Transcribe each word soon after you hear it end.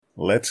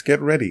Let's get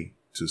ready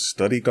to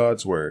study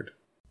God's Word.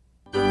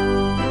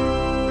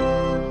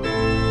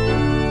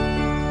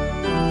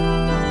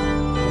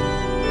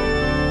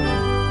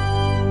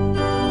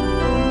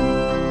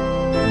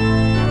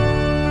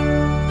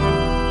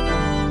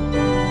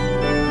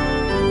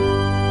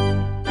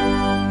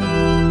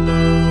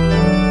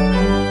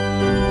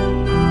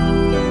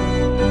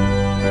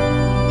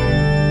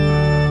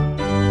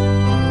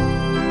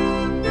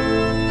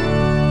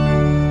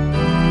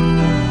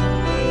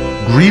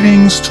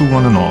 Greetings to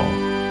one and all.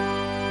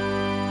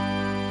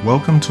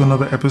 Welcome to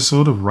another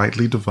episode of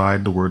Rightly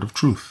Divide the Word of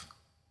Truth.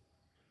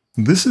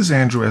 This is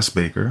Andrew S.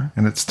 Baker,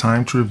 and it's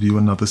time to review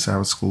another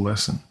Sabbath School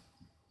lesson.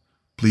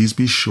 Please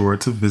be sure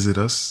to visit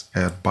us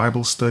at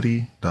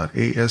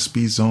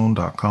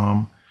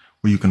biblestudy.asbzone.com,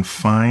 where you can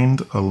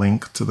find a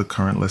link to the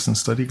current lesson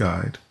study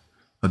guide,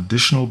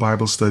 additional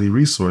Bible study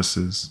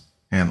resources,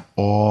 and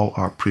all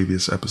our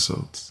previous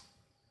episodes.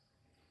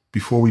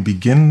 Before we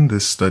begin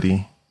this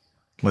study,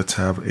 let's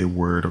have a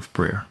word of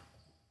prayer.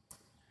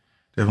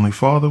 Heavenly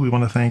Father, we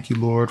want to thank you,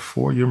 Lord,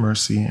 for your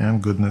mercy and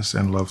goodness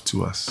and love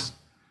to us.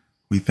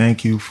 We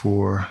thank you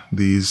for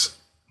these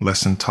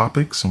lesson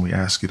topics, and we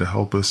ask you to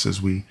help us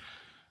as we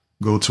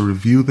go to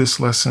review this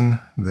lesson,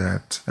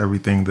 that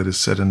everything that is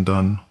said and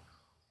done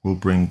will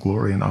bring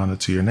glory and honor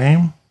to your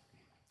name.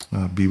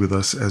 Be with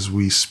us as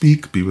we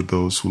speak. Be with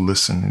those who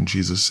listen. In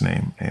Jesus'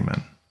 name,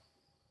 amen.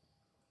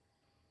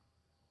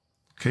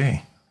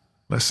 Okay,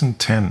 lesson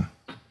 10.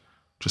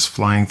 Just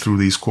flying through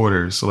these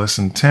quarters. So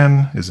lesson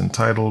 10 is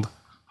entitled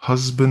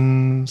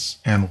Husbands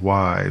and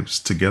Wives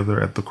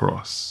Together at the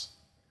Cross.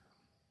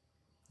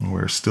 And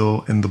we're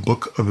still in the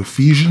book of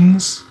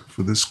Ephesians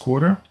for this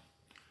quarter.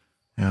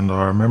 And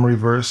our memory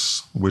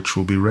verse, which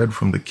will be read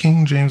from the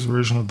King James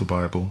Version of the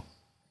Bible,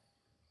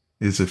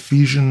 is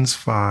Ephesians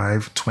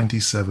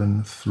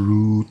 5:25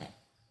 through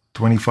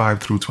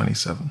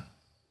 27.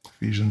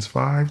 Ephesians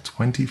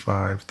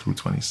 5:25 through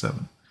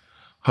 27.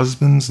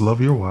 Husbands,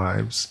 love your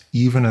wives,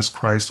 even as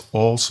Christ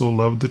also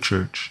loved the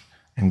church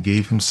and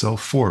gave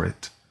himself for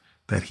it,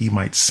 that he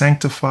might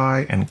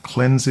sanctify and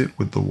cleanse it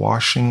with the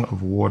washing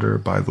of water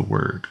by the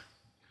word,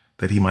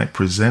 that he might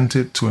present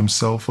it to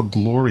himself a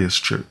glorious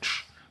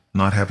church,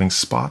 not having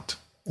spot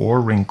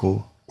or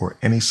wrinkle or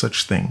any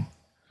such thing,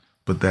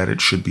 but that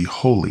it should be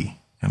holy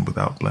and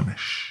without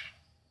blemish.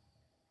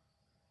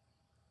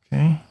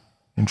 Okay.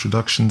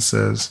 Introduction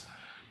says,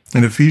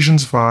 in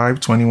Ephesians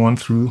 5:21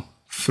 through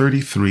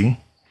 33,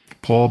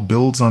 Paul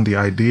builds on the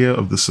idea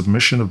of the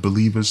submission of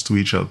believers to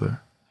each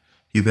other.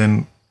 He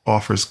then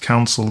offers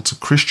counsel to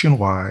Christian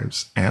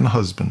wives and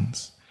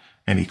husbands,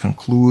 and he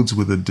concludes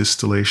with a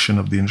distillation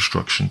of the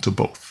instruction to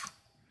both.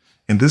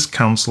 In this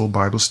counsel,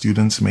 Bible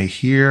students may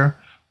hear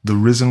the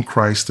risen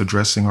Christ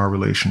addressing our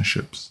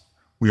relationships.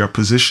 We are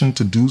positioned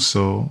to do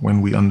so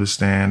when we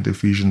understand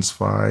Ephesians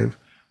 5,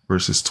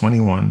 verses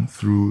 21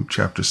 through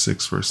chapter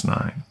 6, verse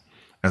 9,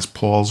 as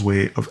Paul's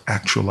way of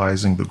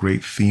actualizing the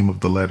great theme of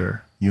the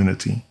letter,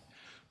 unity,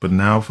 but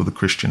now for the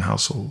Christian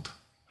household.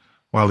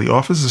 While he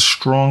offers a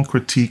strong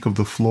critique of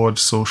the flawed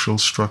social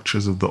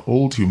structures of the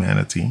old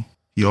humanity,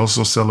 he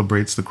also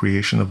celebrates the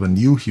creation of a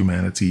new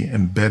humanity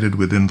embedded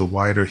within the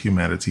wider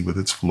humanity with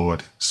its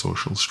flawed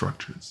social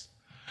structures.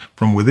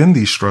 From within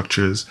these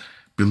structures,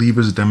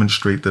 believers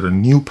demonstrate that a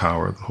new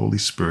power, the Holy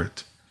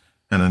Spirit,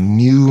 and a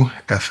new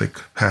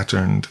ethic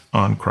patterned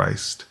on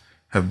Christ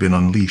have been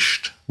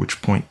unleashed,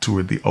 which point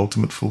toward the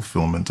ultimate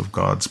fulfillment of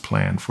God's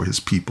plan for his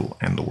people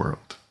and the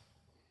world.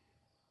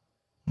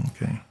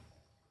 Okay.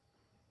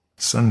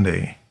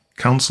 Sunday,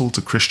 counsel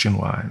to Christian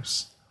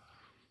wives.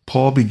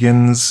 Paul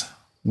begins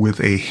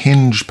with a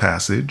hinge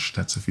passage,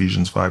 that's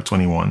Ephesians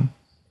 5:21,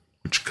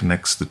 which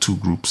connects the two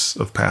groups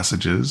of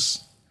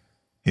passages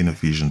in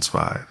Ephesians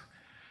 5,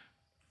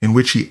 in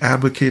which he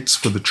advocates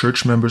for the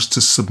church members to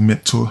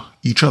submit to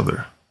each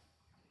other.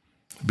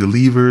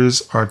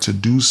 Believers are to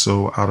do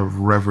so out of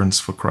reverence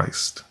for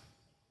Christ.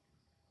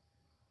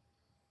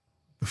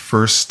 The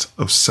first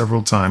of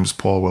several times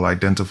Paul will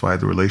identify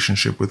the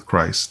relationship with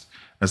Christ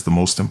as the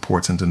most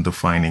important and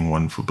defining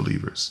one for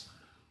believers.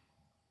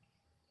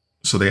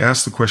 So they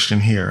ask the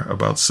question here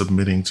about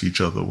submitting to each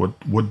other.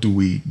 What do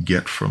we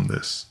get from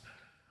this?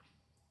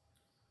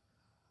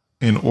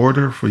 In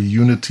order for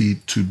unity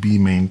to be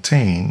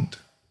maintained,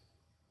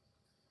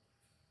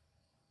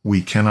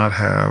 we cannot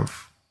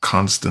have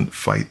constant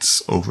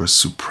fights over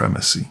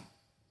supremacy.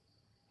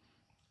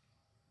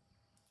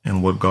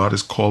 And what God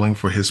is calling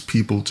for his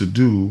people to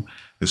do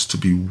is to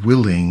be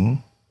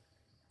willing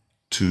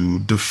to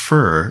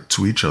defer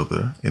to each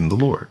other in the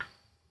Lord.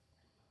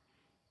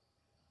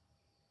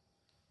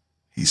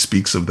 He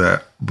speaks of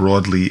that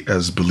broadly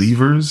as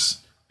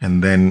believers,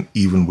 and then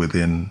even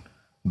within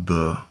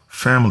the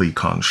family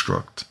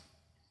construct,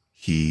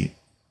 he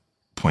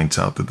points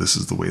out that this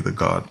is the way that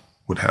God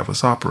would have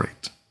us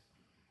operate.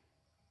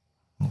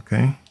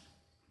 Okay?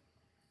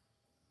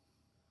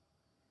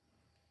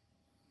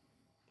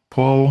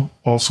 Paul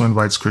also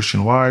invites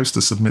Christian wives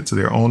to submit to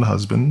their own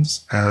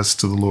husbands as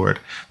to the Lord.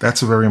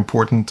 That's a very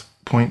important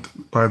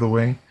point, by the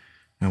way,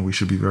 and we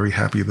should be very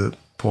happy that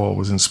Paul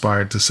was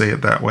inspired to say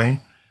it that way.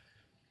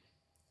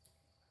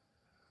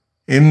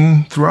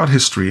 Throughout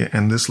history,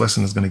 and this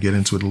lesson is going to get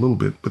into it a little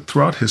bit, but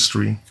throughout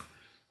history,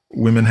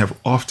 women have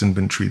often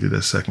been treated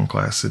as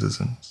second-class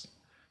citizens.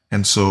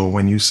 And so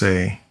when you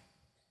say,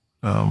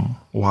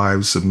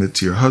 wives, submit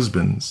to your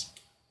husbands,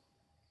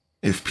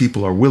 if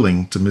people are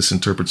willing to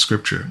misinterpret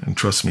scripture, and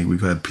trust me, we've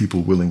had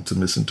people willing to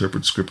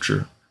misinterpret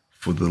scripture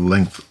for the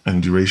length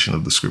and duration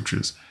of the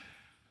scriptures,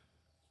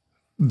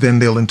 then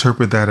they'll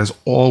interpret that as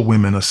all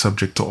women are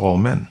subject to all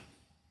men.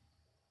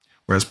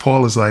 Whereas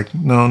Paul is like,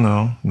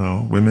 no.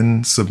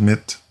 Women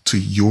submit to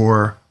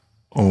your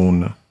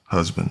own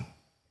husband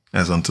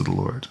as unto the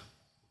Lord,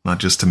 not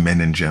just to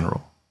men in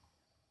general.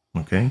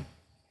 Okay?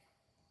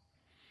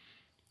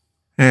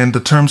 And the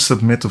term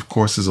submit, of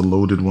course, is a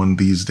loaded one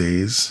these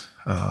days.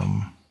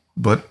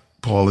 But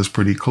Paul is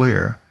pretty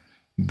clear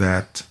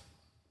that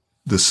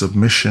the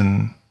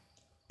submission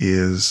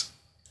is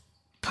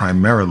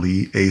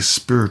primarily a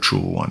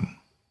spiritual one.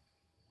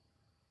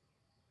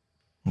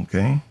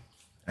 Okay?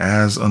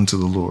 As unto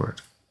the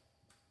Lord.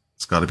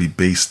 It's got to be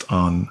based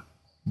on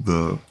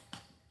the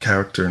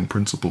character and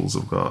principles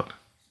of God.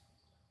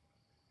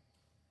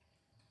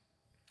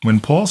 When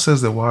Paul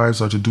says that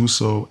wives are to do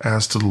so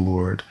as to the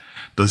Lord,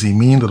 does he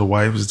mean that a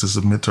wife is to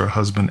submit to her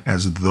husband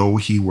as though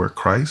he were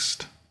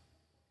Christ?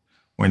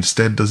 Or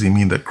instead, does he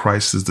mean that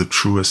Christ is the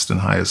truest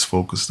and highest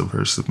focus of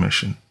her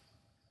submission?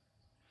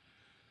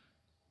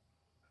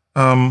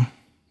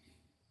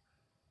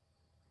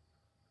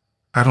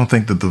 I don't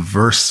think that the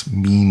verse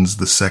means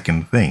the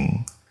second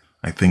thing.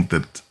 I think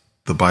that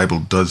the Bible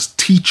does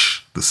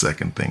teach the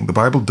second thing. The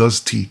Bible does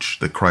teach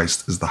that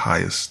Christ is the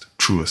highest,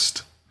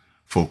 truest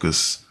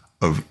focus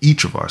of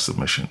each of our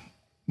submission.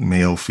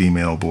 Male,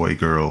 female, boy,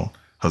 girl,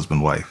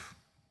 husband, wife.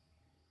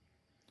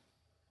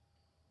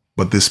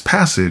 But this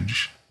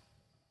passage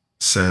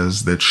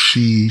says that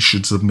she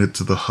should submit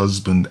to the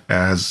husband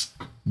as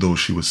though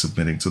she was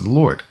submitting to the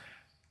Lord.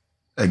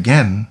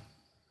 Again,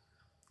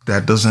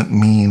 that doesn't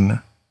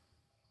mean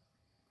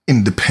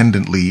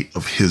independently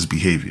of his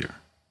behavior,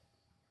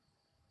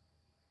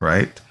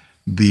 right?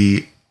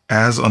 The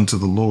as unto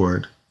the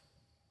Lord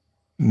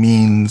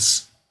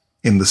means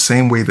in the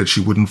same way that she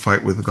wouldn't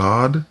fight with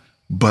God,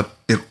 but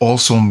it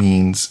also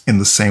means in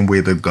the same way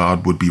that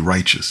God would be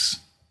righteous.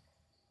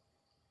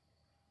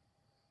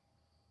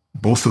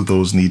 Both of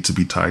those need to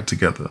be tied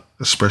together,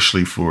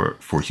 especially for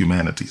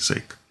humanity's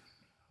sake.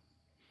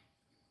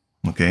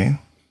 Okay?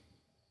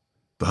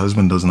 The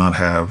husband does not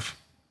have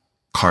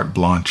carte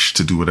blanche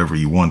to do whatever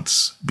he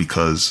wants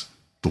because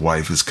the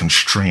wife is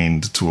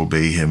constrained to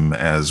obey him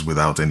as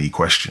without any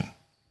question.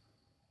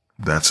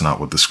 That's not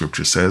what the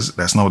scripture says.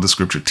 That's not what the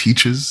scripture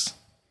teaches.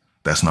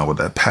 That's not what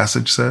that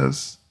passage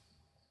says.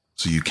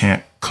 So you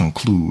can't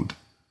conclude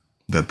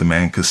that the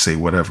man could say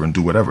whatever and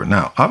do whatever.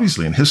 Now,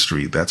 obviously in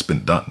history, that's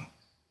been done.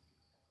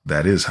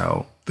 That is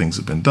how things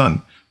have been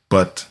done.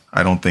 But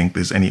I don't think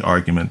there's any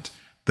argument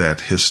that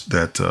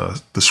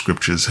the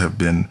scriptures have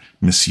been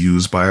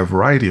misused by a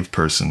variety of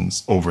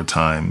persons over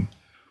time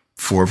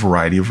for a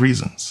variety of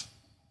reasons.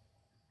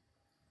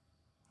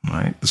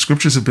 Right? The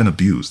scriptures have been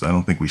abused. I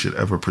don't think we should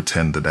ever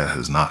pretend that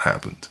has not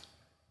happened.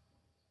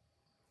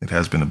 It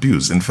has been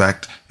abused. In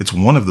fact, it's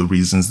one of the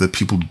reasons that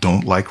people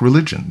don't like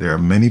religion. There are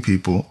many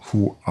people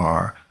who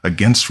are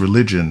against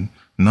religion,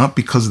 not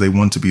because they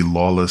want to be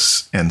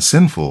lawless and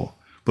sinful,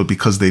 but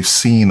because they've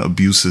seen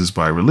abuses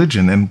by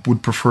religion and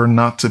would prefer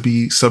not to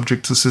be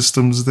subject to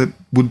systems that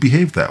would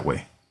behave that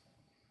way.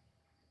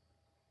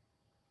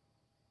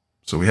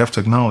 So we have to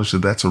acknowledge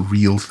that that's a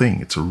real thing.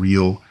 It's a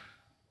real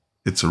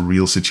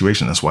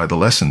situation. That's why the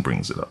lesson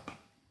brings it up.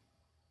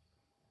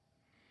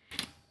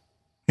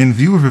 In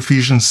view of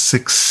Ephesians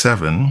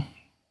 6:7,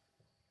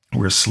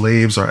 where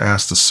slaves are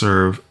asked to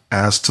serve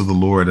as to the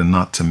Lord and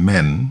not to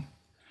men,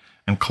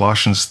 and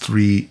Colossians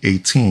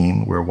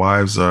 3:18, where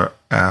wives are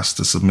asked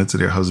to submit to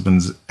their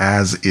husbands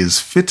as is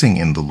fitting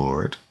in the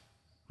Lord,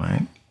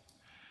 right?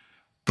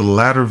 The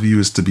latter view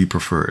is to be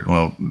preferred.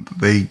 Well,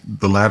 the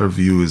latter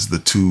view is the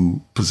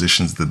two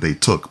positions that they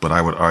took, but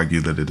I would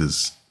argue that it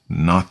is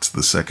not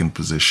the second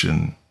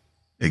position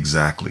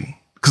exactly,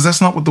 because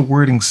that's not what the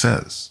wording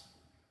says.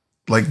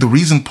 Like, the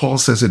reason Paul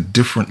says it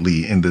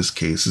differently in this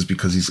case is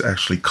because he's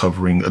actually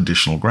covering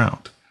additional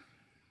ground.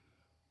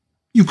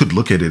 You could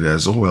look at it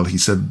as, oh, well, he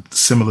said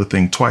similar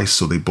thing twice,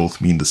 so they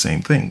both mean the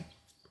same thing.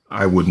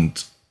 I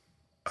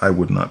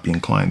would not be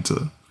inclined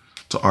to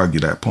argue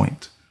that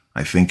point.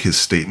 I think his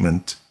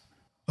statement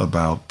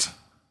about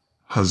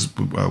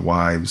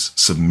wives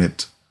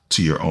submit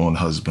to your own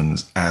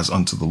husbands as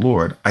unto the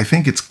Lord, I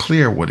think it's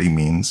clear what he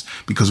means,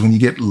 because when you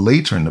get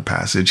later in the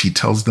passage, he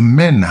tells the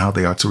men how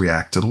they are to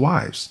react to the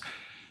wives.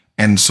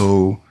 And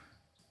so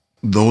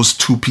those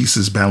two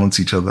pieces balance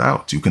each other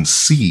out. You can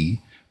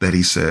see that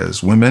he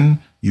says, women,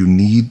 you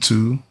need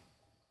to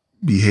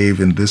behave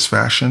in this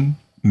fashion.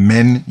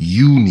 Men,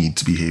 you need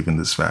to behave in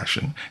this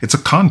fashion. It's a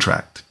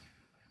contract.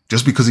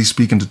 Just because he's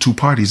speaking to two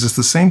parties, it's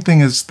the same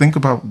thing as, think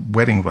about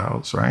wedding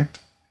vows, right?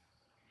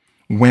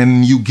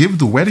 When you give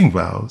the wedding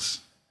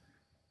vows,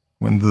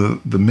 when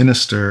the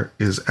minister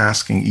is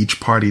asking each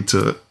party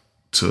to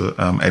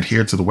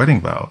adhere to the wedding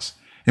vows.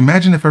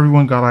 Imagine if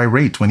everyone got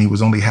irate when he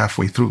was only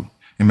halfway through.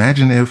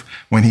 Imagine if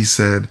when he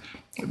said,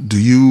 do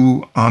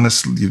you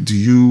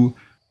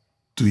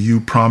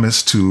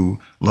promise to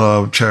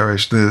love,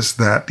 cherish this,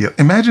 that, the,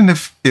 imagine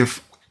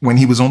if when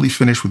he was only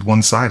finished with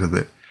one side of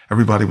it,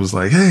 everybody was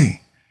like,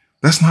 hey,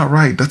 that's not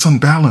right. That's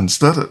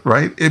unbalanced,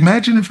 right?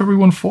 Imagine if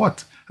everyone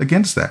fought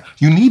against that.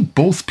 You need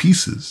both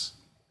pieces.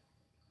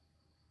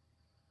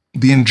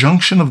 The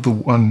injunction of the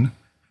one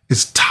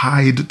is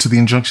tied to the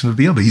injunction of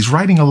the other. He's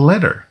writing a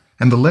letter,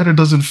 and the letter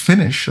doesn't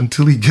finish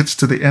until he gets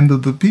to the end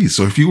of the piece.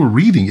 So if you were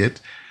reading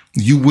it,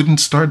 you wouldn't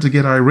start to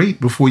get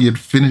irate before you'd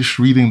finish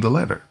reading the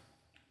letter.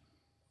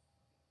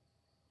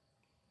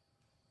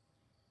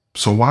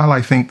 So while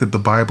I think that the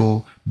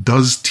Bible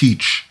does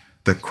teach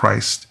that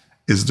Christ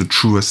is the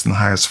truest and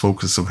highest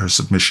focus of her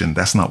submission,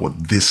 that's not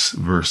what this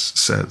verse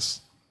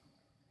says.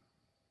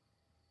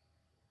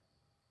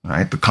 All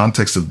right? The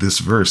context of this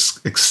verse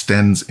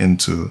extends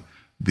into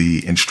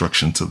the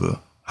instruction to the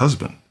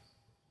husband.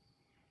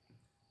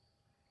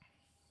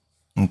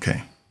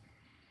 Okay.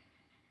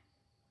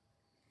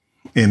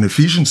 In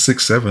Ephesians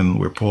 6:7,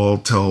 where Paul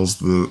tells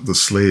the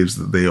slaves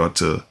that they ought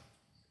to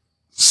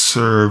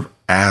serve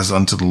as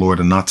unto the Lord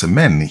and not to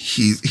men,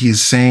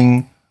 he's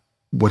saying,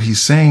 what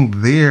he's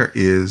saying there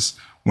is,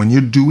 when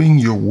you're doing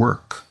your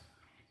work,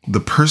 the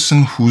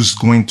person who's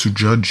going to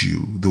judge you,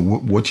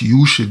 what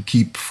you should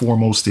keep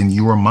foremost in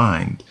your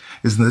mind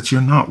is that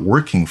you're not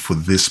working for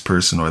this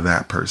person or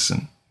that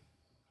person.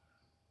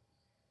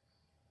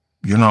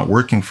 You're not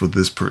working for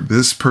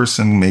this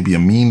person, maybe a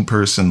mean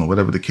person or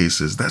whatever the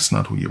case is. That's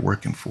not who you're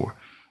working for.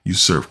 You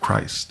serve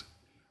Christ,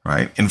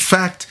 right? In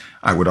fact,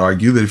 I would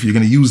argue that if you're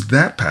going to use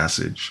that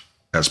passage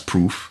as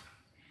proof,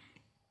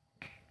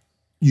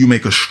 you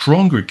make a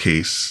stronger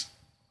case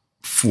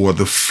for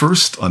the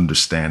first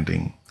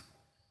understanding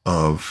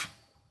of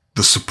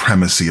the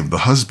supremacy of the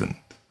husband,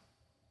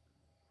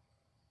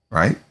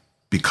 right?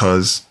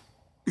 Because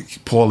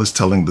Paul is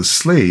telling the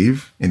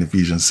slave in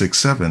Ephesians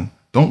 6:7,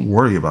 don't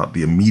worry about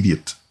the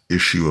immediate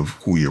issue of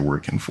who you're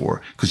working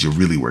for, because you're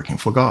really working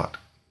for God.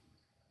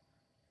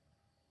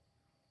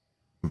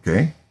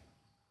 Okay?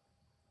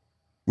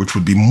 Which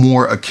would be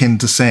more akin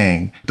to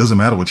saying, it doesn't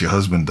matter what your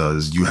husband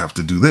does, you have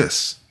to do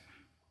this.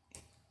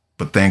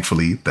 But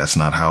thankfully, that's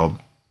not how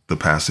the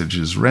passage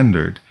is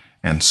rendered.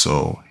 And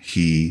so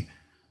he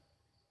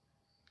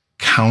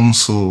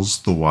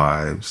counsels the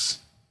wives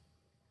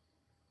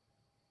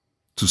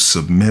to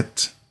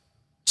submit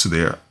to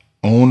their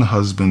own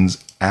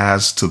husbands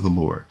as to the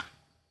Lord.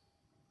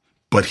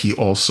 But he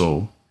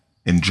also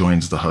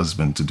enjoins the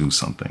husband to do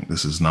something.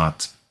 This is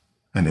not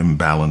an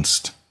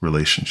imbalanced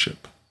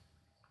relationship.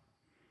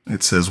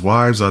 It says,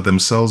 wives are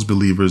themselves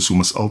believers who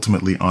must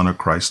ultimately honor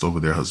Christ over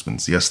their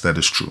husbands. Yes, that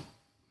is true.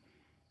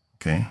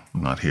 Okay,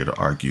 I'm not here to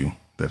argue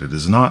that it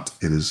is not.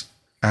 It is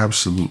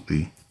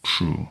absolutely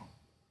true.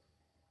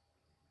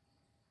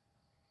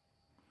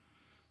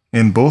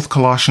 In both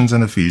Colossians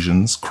and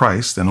Ephesians,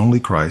 Christ, and only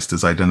Christ,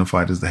 is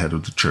identified as the head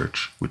of the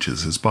church, which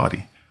is his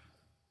body.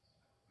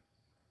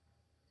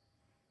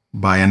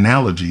 By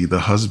analogy,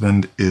 the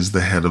husband is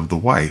the head of the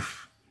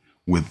wife,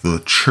 with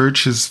the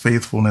church's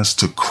faithfulness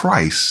to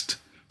Christ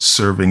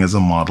serving as a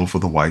model for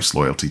the wife's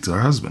loyalty to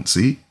her husband.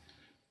 See?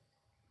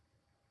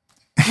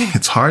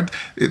 It's hard.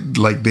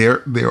 Like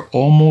they're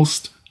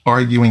almost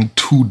arguing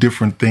two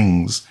different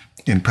things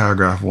in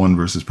paragraph 1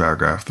 versus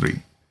paragraph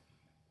 3.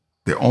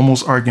 They're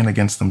almost arguing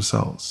against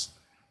themselves.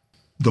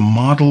 The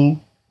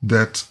model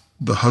that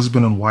the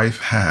husband and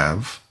wife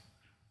have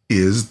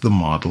is the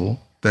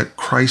model that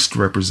Christ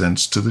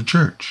represents to the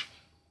church.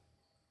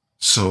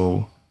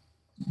 So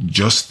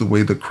just the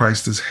way that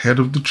Christ is head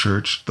of the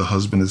church, the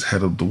husband is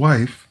head of the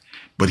wife,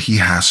 but he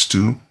has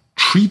to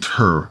treat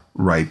her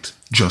right,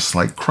 just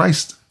like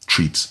Christ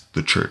treats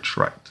the church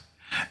right.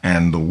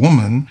 And the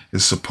woman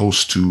is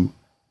supposed to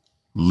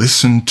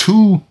listen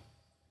to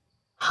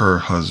her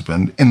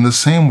husband in the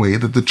same way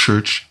that the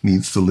church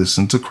needs to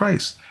listen to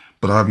Christ.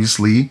 But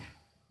obviously,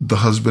 the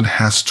husband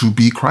has to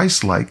be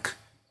Christ-like,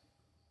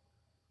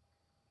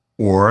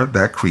 or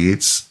that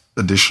creates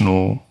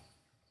additional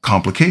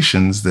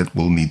complications that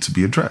will need to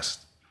be addressed,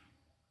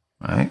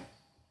 right?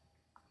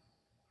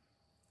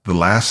 The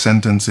last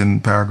sentence in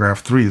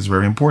paragraph 3 is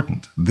very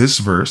important. This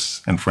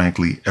verse, and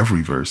frankly,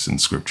 every verse in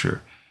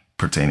Scripture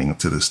pertaining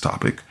to this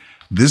topic,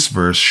 this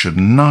verse should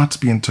not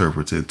be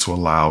interpreted to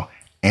allow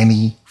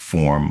any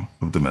form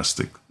of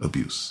domestic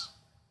abuse.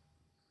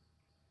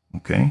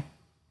 Okay?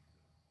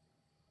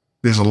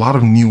 There's a lot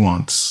of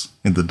nuance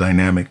in the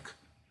dynamic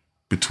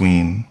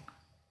between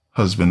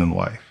husband and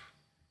wife,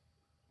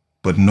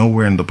 but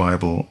nowhere in the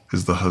Bible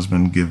is the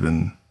husband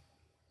given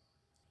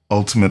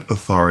ultimate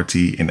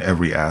authority in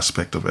every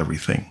aspect of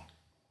everything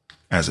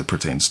as it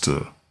pertains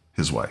to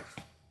his wife.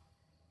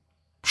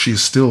 She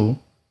is still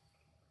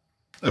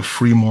a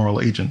free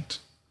moral agent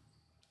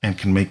and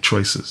can make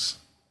choices.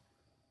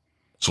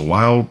 So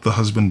while the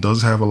husband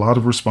does have a lot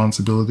of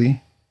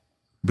responsibility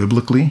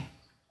biblically,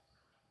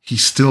 he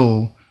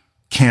still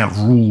can't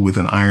rule with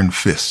an iron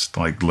fist.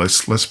 Like,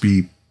 let's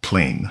be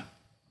plain.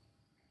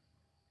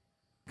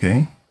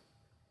 Okay?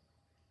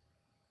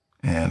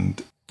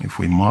 And if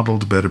we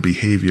modeled better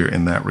behavior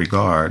in that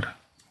regard,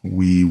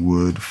 we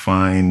would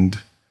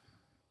find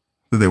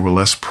that there were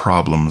less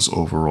problems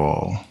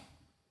overall.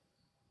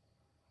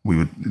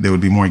 There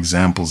would be more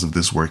examples of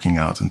this working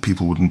out, and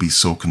people wouldn't be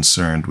so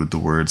concerned with the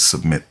word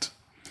submit.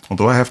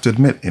 Although I have to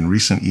admit, in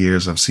recent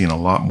years, I've seen a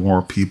lot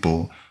more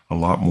people, a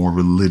lot more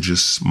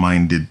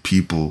religious-minded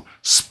people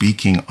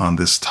speaking on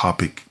this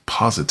topic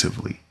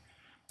positively.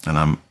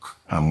 And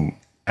I'm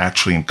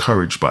actually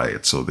encouraged by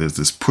it. So there's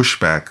this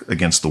pushback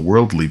against the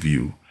worldly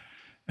view,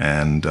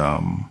 and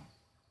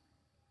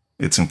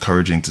it's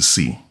encouraging to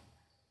see,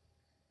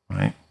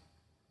 right?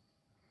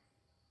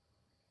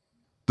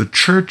 The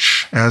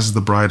Church as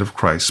the Bride of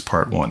Christ,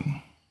 Part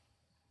 1.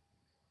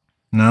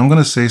 Now I'm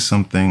going to say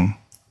something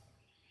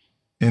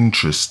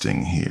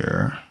interesting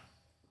here.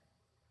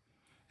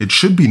 It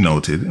should be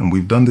noted, and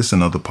we've done this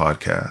in other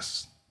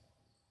podcasts,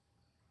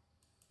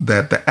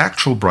 that the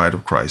actual bride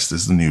of Christ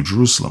is the New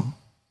Jerusalem.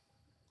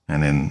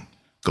 And in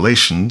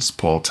Galatians,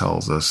 Paul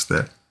tells us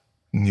that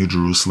New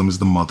Jerusalem is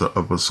the mother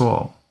of us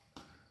all.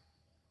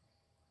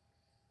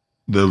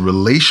 The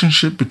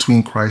relationship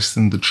between Christ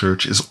and the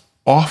church is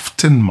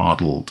often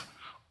modeled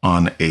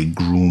on a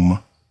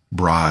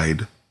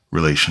groom-bride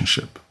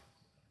relationship.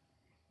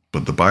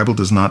 But the Bible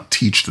does not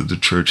teach that the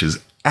church is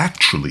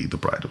actually the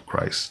bride of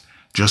Christ,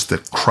 just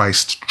that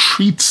Christ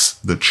treats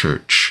the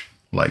church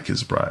like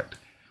his bride.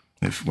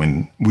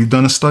 When we've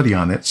done a study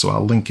on it, so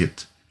I'll link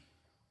it.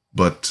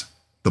 But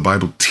the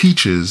Bible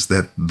teaches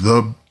that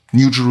the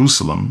New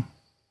Jerusalem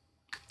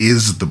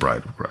is the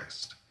bride of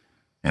Christ,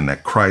 and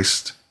that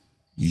Christ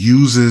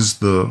uses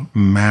the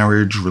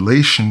marriage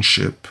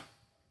relationship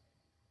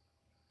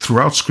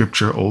throughout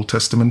Scripture, Old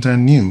Testament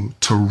and New,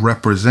 to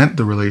represent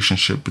the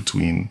relationship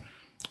between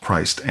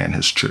Christ and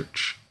his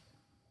church.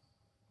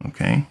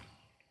 Okay?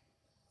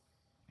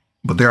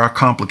 But there are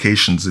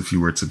complications if you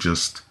were to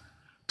just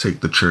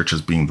take the church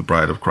as being the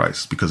bride of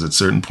Christ, because at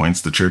certain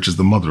points the church is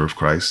the mother of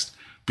Christ,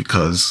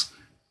 because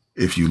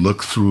if you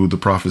look through the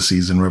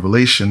prophecies in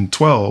Revelation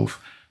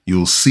 12,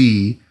 you'll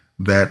see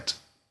that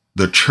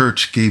the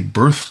church gave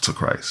birth to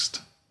Christ.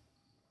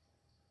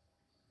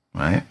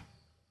 Right?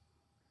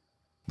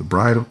 The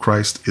bride of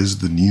Christ is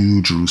the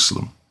New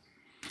Jerusalem.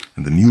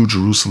 And the New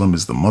Jerusalem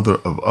is the mother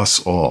of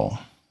us all.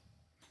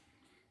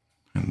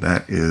 And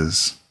that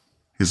is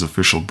his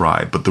official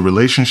bride. But the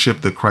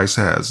relationship that Christ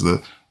has,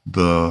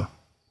 the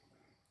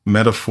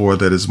metaphor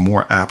that is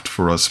more apt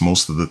for us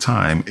most of the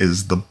time,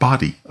 is the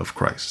body of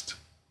Christ,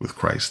 with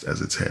Christ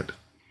as its head.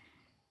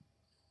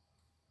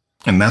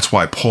 And that's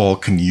why Paul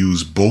can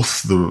use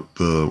both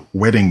the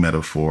wedding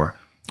metaphor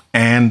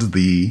and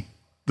the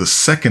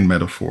second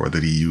metaphor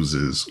that he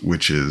uses,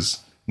 which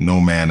is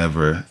no man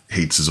ever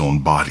hates his own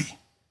body.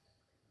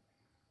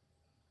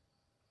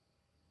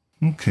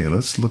 Okay,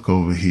 let's look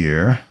over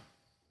here.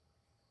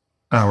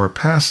 Our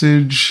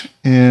passage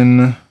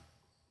in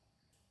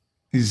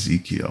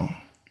Ezekiel.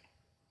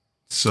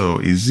 So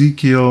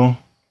Ezekiel,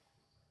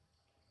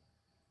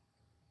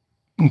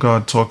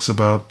 God talks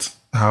about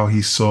how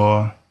he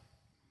saw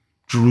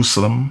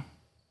Jerusalem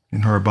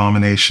in her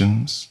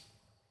abominations,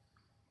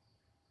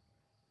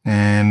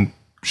 and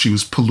she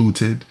was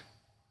polluted,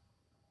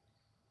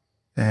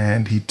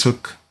 and he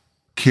took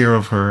care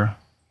of her,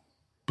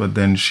 but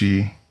then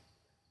she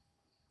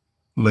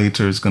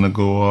later is going to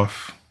go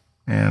off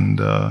and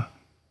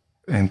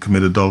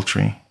commit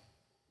adultery.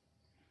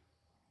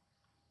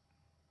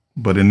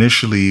 But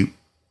initially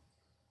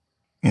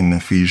in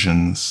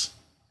Ephesians,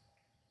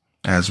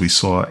 as we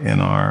saw in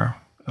our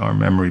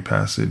memory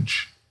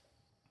passage,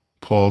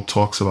 Paul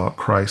talks about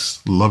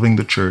Christ loving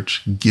the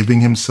church,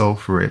 giving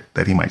himself for it,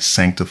 that he might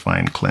sanctify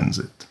and cleanse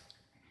it,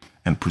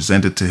 and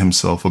present it to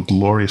himself a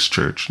glorious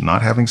church,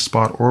 not having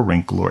spot or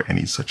wrinkle or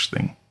any such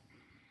thing,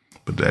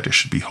 but that it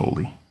should be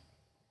holy.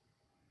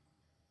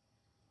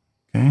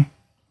 Okay?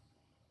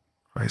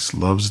 Christ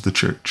loves the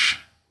church.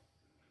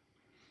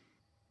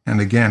 And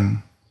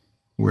again,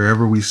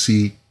 wherever we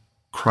see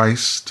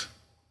Christ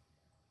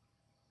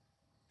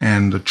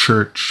and the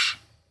church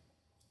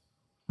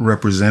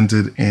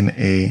represented in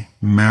a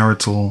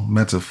marital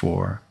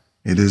metaphor,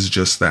 it is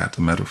just that,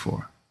 a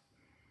metaphor.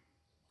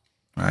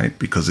 Right?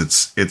 Because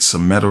it's a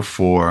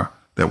metaphor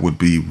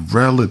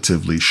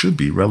that should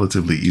be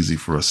relatively easy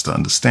for us to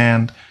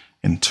understand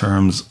in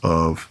terms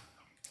of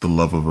the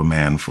love of a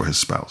man for his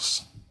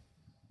spouse.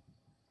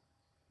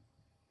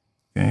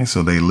 Okay,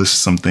 so they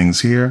list some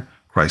things here.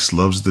 Christ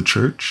loves the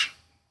church.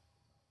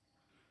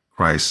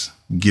 Christ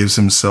gives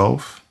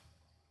himself.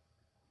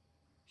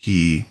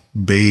 He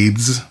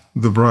bathes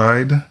the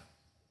bride,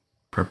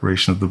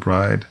 preparation of the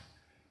bride.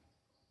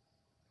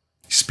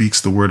 He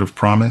speaks the word of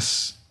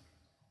promise.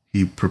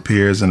 He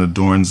prepares and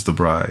adorns the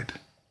bride.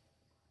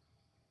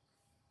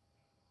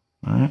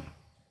 All right.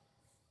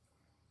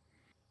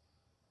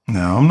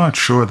 Now, I'm not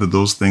sure that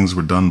those things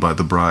were done by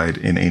the bride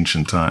in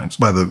ancient times,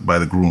 by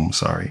the groom,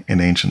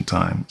 in ancient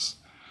times.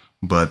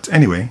 But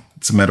anyway,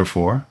 it's a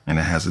metaphor and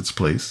it has its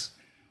place.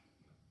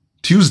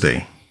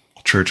 Tuesday,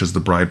 Church as the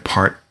Bride,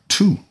 Part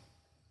 2.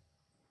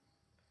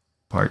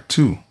 Part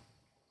 2.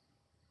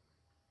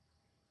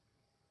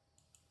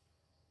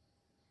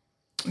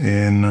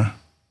 In,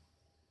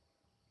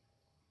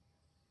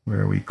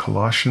 where are we?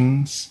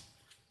 Colossians.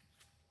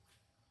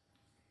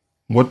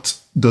 How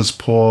does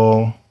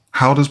Paul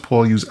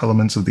use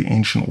elements of the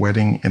ancient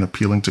wedding in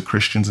appealing to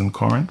Christians in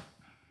Corinth?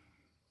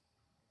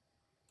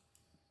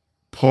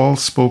 Paul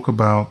spoke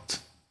about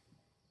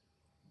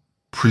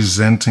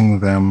presenting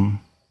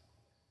them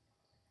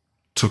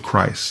to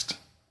Christ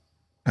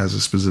as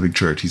a specific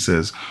church. He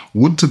says,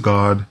 "Would to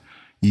God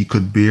ye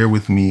could bear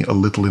with me a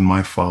little in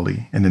my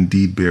folly, and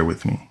indeed bear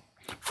with me.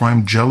 For I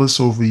am jealous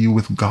over you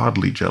with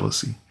godly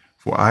jealousy.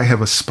 For I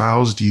have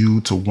espoused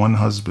you to one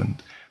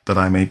husband, that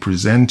I may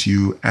present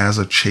you as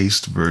a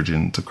chaste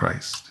virgin to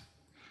Christ.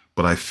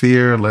 But I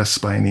fear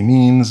lest by any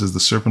means, as the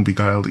serpent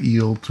beguiled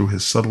Eve through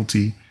his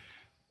subtlety,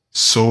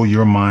 so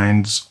your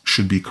minds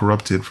should be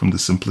corrupted from the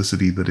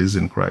simplicity that is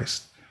in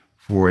Christ.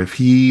 For if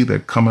he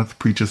that cometh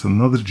preacheth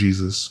another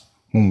Jesus,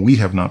 whom we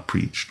have not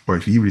preached, or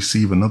if ye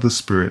receive another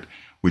spirit,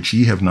 which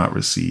ye have not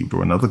received,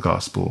 or another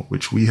gospel,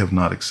 which we have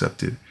not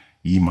accepted,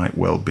 ye might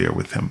well bear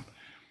with him."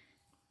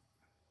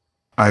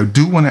 I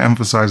do want to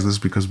emphasize this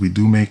because we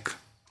do make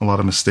a lot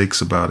of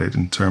mistakes about it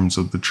in terms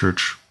of the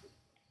church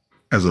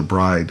as a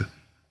bride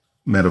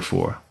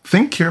metaphor.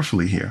 Think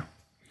carefully here.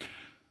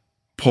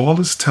 Paul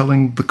is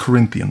telling the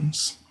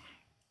Corinthians,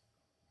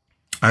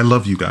 I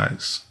love you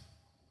guys.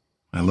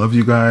 I love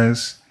you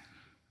guys,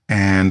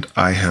 and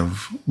I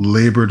have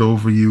labored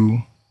over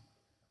you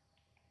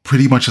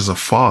pretty much as a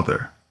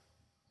father,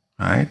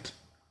 right?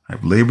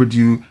 I've labored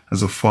you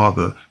as a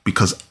father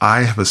because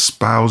I have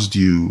espoused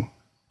you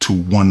to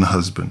one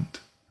husband.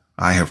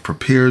 I have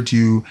prepared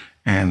you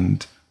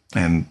and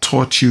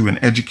taught you and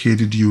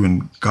educated you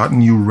and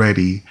gotten you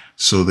ready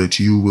so that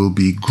you will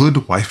be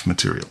good wife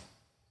material,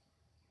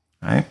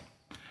 right?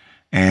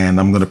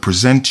 And I'm going to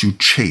present you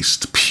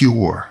chaste,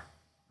 pure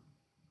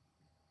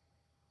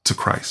to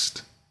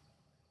Christ.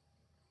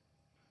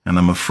 And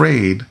I'm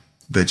afraid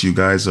that you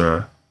guys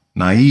are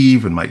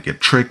naive and might get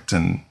tricked,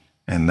 and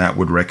that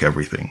would wreck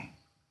everything.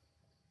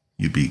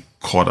 You'd be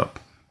caught up.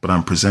 But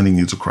I'm presenting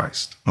you to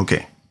Christ.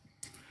 Okay.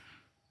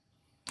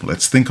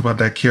 Let's think about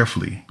that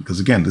carefully, because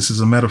again, this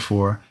is a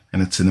metaphor,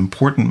 and it's an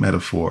important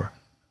metaphor,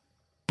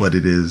 but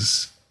it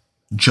is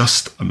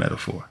just a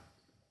metaphor.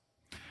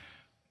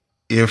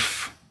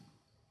 If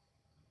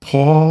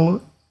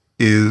Paul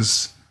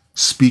is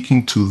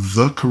speaking to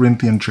the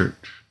Corinthian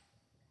church,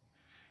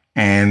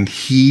 and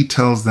he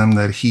tells them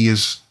that he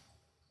is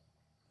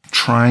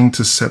trying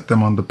to set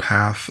them on the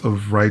path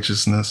of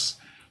righteousness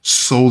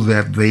so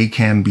that they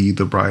can be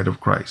the bride of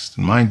Christ.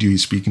 And mind you,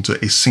 he's speaking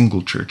to a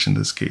single church in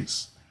this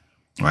case,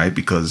 right?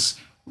 Because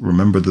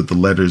remember that the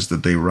letters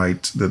that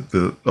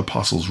the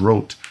apostles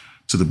wrote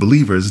to the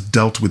believers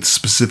dealt with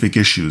specific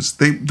issues.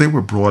 They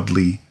were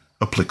broadly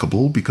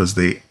applicable because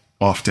they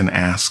often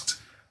asked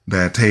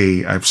that,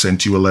 hey, I've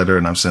sent you a letter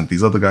and I've sent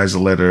these other guys a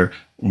letter.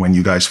 When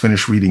you guys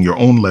finish reading your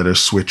own letter,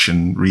 switch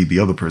and read the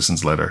other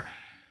person's letter.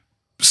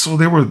 So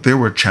there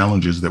were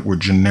challenges that were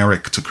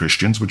generic to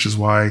Christians, which is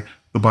why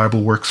the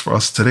Bible works for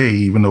us today,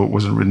 even though it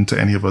wasn't written to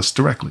any of us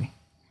directly.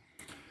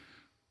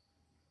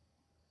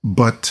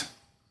 But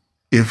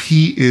if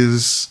he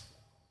is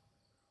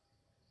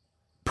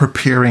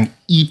preparing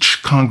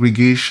each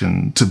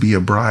congregation to be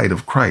a bride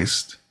of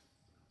Christ,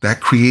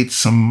 that creates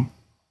some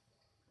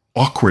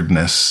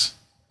awkwardness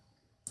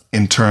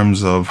in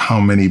terms of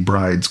how many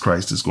brides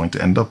Christ is going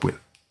to end up with.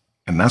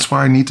 And that's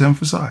why I need to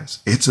emphasize,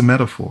 it's a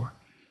metaphor.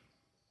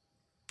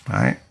 All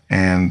right?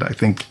 And I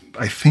think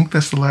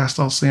that's the last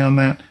I'll say on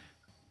that.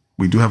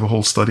 We do have a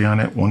whole study on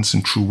it, once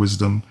in True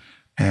Wisdom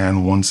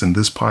and once in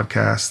this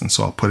podcast. And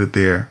so I'll put it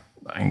there.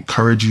 I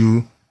encourage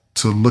you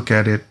to look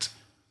at it,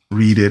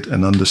 read it,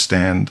 and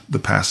understand the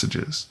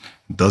passages.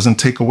 It doesn't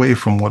take away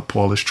from what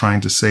Paul is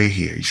trying to say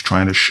here. He's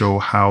trying to show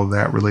how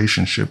that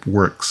relationship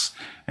works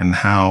and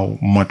how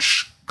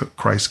much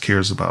Christ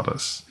cares about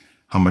us,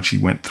 how much he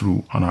went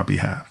through on our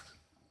behalf.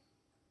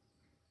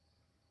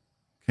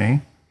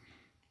 Okay?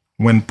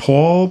 When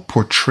Paul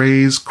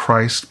portrays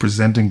Christ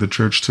presenting the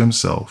church to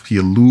himself, he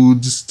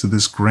alludes to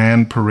this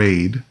grand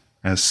parade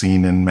as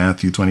seen in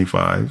Matthew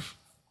 25,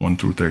 1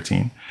 through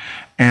 13,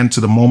 and to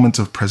the moment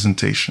of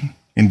presentation.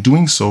 In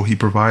doing so, he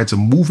provides a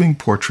moving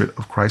portrait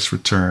of Christ's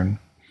return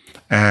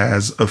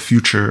as a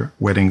future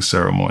wedding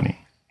ceremony.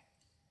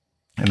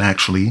 And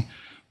actually,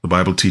 the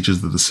Bible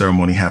teaches that the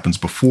ceremony happens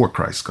before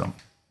Christ comes,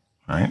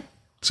 right?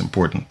 It's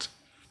important.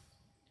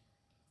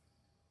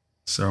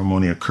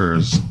 Ceremony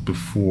occurs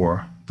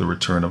before the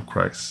return of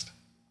Christ,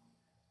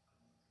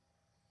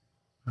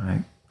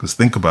 right? Because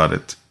think about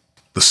it.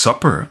 The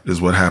supper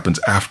is what happens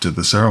after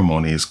the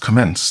ceremony is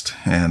commenced.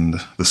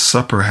 And the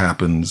supper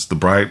happens,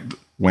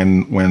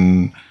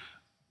 when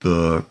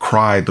the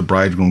cry, the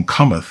bridegroom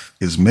cometh,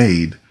 is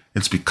made,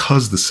 it's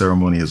because the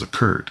ceremony has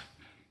occurred.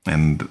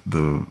 And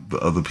the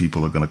other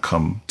people are going to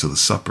come to the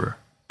supper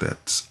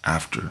that's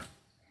after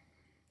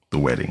the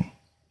wedding.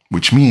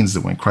 which means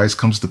that when Christ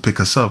comes to pick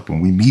us up, when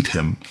we meet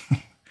him,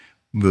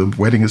 the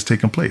wedding has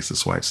taken place.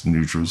 That's why it's the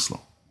New Jerusalem.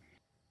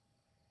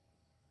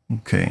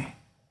 Okay.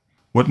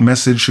 What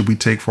message should we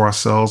take for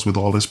ourselves with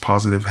all this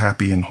positive,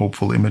 happy, and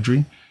hopeful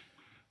imagery?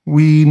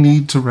 We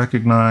need to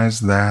recognize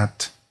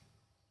that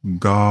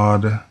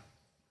God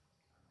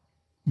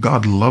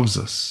loves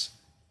us.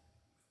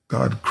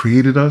 God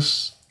created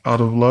us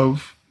out of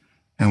love,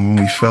 and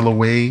when we fell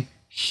away,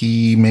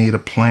 he made a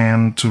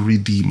plan to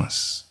redeem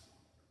us.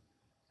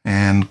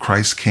 And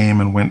Christ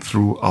came and went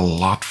through a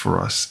lot for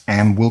us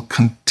and will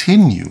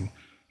continue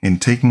in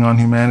taking on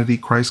humanity.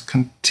 Christ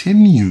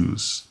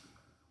continues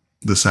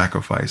the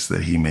sacrifice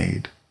that he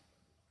made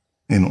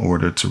in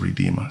order to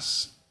redeem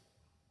us.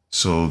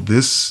 So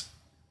this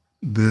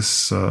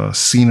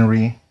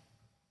scenery,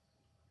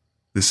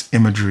 this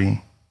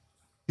imagery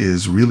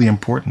is really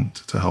important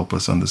to help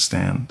us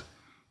understand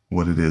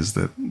what it is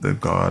that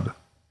God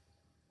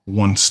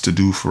wants to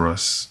do for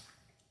us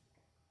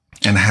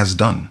and has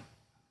done,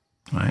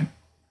 right?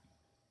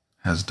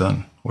 Has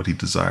done what he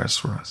desires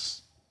for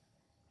us.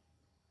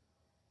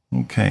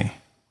 Okay.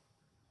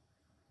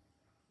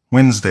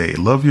 Wednesday,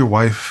 love your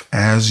wife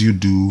as you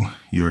do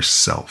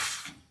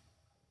yourself.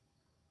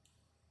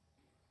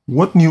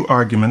 What new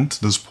argument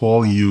does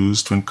Paul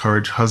use to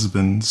encourage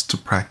husbands to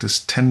practice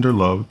tender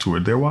love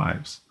toward their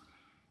wives?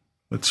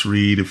 Let's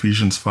read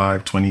Ephesians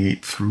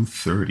 5:28 through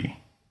 30.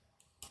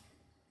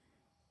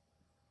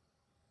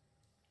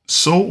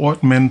 So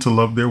ought men to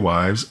love their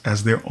wives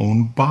as their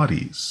own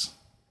bodies.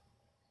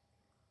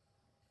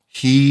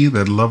 He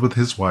that loveth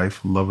his wife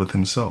loveth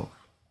himself.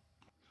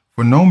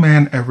 For no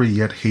man ever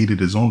yet hated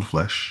his own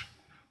flesh,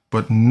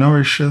 but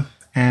nourisheth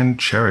and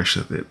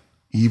cherisheth it,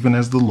 even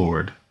as the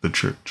Lord the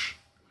church.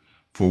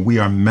 For we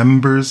are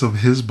members of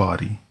his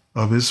body,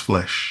 of his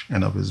flesh,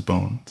 and of his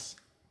bones.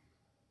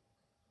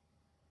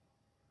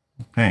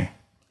 Okay.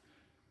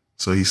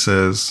 So he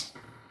says,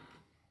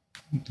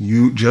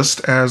 you,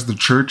 just as the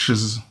church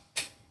is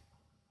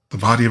the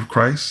body of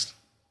Christ,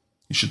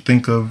 you should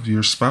think of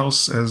your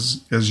spouse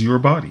as your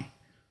body.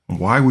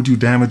 Why would you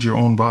damage your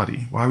own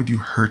body? Why would you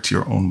hurt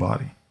your own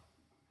body?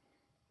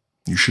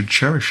 You should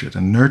cherish it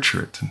and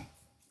nurture it.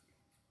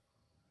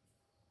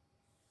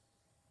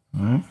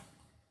 All right?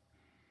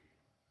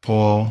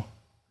 Paul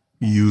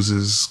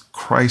uses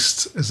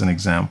Christ as an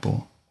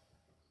example.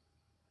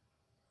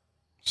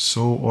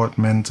 So ought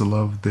men to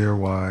love their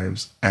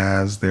wives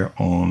as their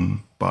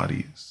own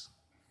bodies.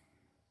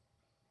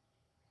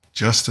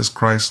 Just as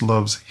Christ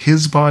loves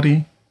his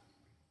body,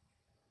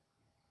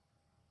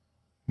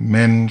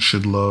 men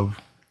should love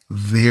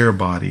their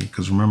body,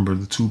 because remember,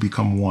 the two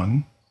become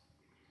one.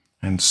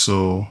 And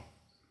so,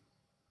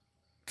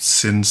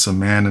 since a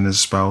man and his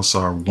spouse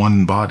are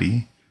one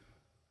body,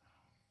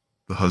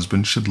 the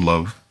husband should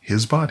love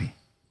his body.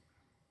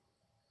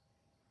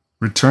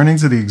 Returning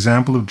to the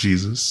example of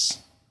Jesus,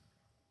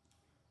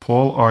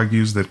 Paul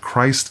argues that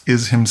Christ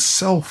is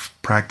himself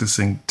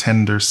practicing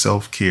tender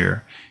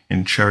self-care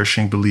in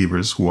cherishing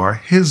believers who are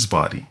his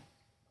body.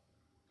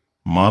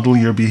 Model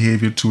your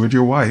behavior toward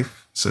your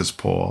wife, says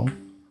Paul,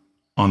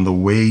 on the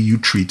way you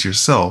treat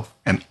yourself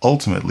and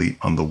ultimately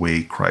on the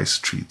way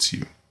Christ treats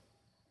you.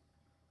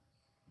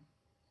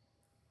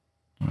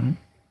 All right?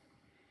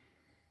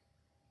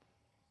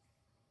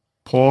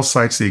 Paul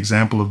cites the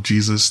example of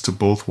Jesus to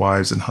both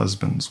wives and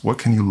husbands. What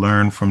can you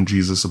learn from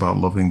Jesus about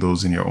loving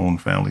those in your own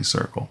family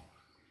circle?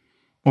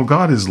 Well,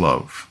 God is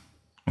love,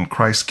 and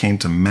Christ came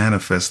to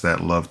manifest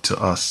that love to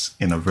us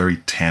in a very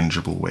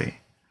tangible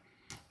way.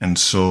 And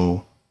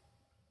so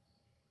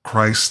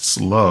Christ's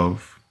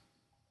love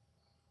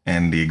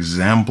and the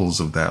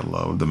examples of that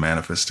love, the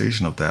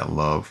manifestation of that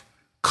love,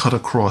 cut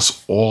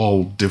across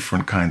all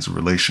different kinds of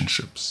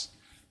relationships.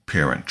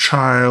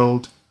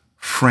 Parent-child,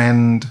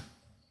 friend,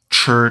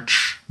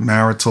 church,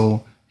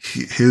 marital.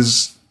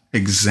 His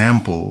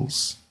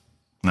examples,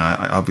 now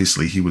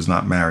obviously he was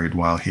not married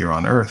while here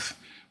on earth,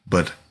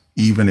 but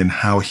even in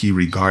how he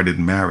regarded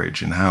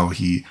marriage and how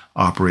he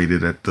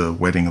operated at the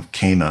wedding of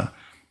Cana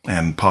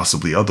and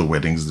possibly other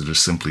weddings that are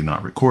simply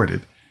not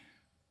recorded,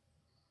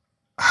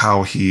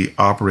 how he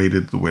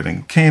operated the wedding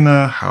of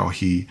Cana, how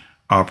he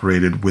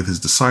operated with his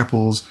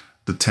disciples,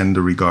 the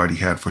tender regard he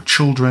had for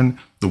children,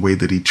 the way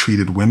that he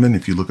treated women.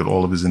 If you look at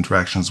all of his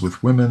interactions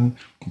with women,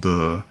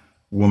 the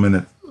woman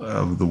at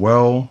the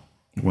well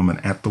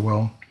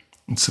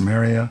in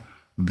Samaria,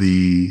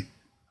 the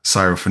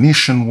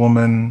Syrophoenician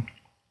woman,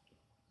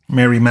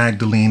 Mary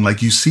Magdalene,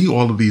 like you see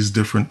all of these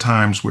different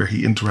times where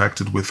he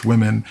interacted with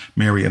women,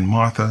 Mary and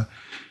Martha,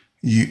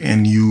 you get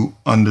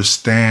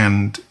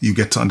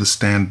to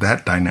understand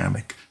that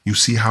dynamic. You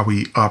see how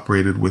he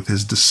operated with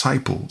his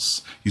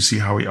disciples. You see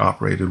how he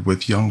operated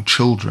with young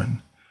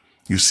children.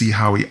 You see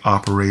how he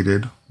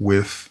operated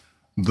with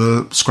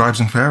the scribes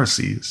and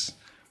Pharisees,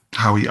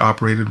 how he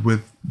operated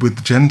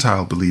with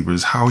Gentile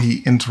believers, how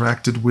he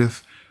interacted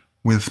with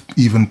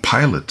even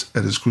Pilate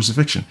at his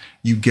crucifixion.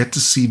 You get to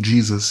see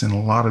Jesus in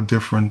a lot of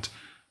different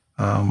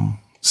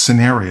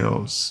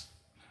scenarios,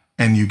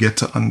 and you get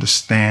to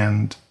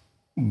understand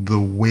the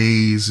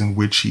ways in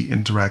which he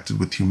interacted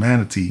with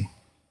humanity,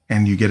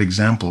 and you get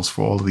examples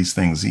for all of these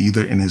things,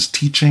 either in his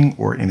teaching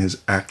or in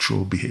his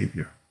actual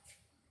behavior.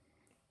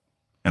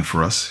 And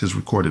for us, his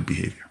recorded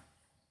behavior.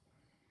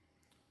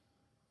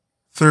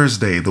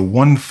 Thursday, the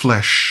one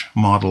flesh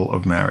model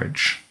of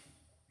marriage.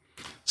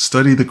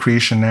 Study the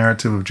creation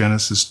narrative of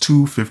Genesis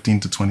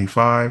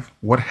 2:15-25.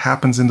 What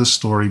happens in the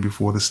story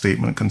before the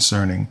statement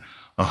concerning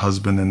a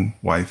husband and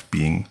wife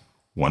being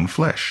one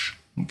flesh?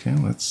 Okay,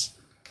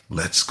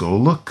 let's go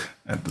look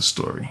at the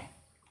story.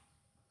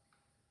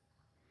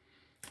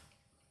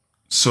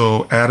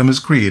 So Adam is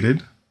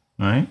created,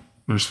 right?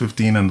 Verse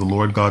 15, and the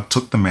Lord God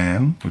took the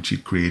man, which he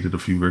created a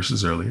few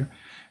verses earlier,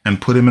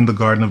 and put him in the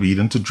Garden of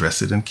Eden to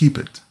dress it and keep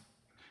it.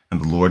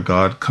 And the Lord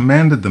God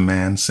commanded the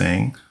man,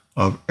 saying,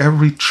 of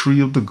every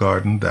tree of the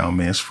garden thou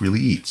mayest freely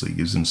eat. So he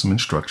gives him some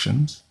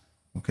instructions,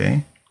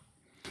 okay?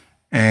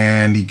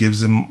 And he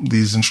gives him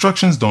these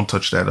instructions, don't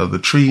touch that other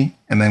tree.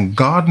 And then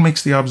God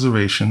makes the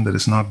observation that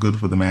it's not good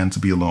for the man to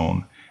be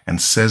alone,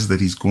 and says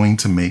that he's going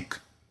to make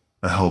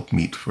a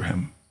helpmeet for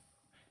him.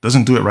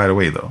 Doesn't do it right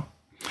away, though.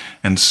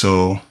 And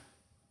so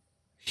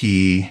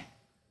he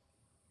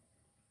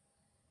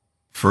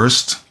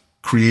first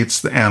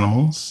creates the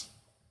animals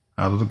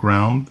out of the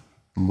ground.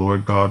 The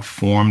Lord God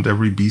formed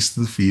every beast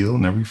of the field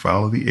and every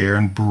fowl of the air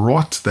and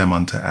brought them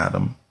unto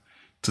Adam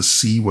to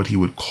see what he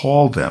would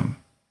call them.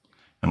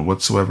 And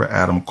whatsoever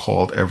Adam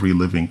called every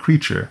living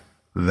creature,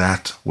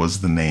 that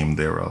was the name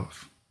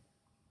thereof.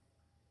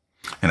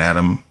 And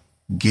Adam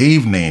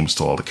gave names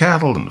to all the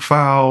cattle and the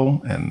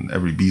fowl and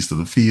every beast of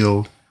the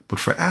field. But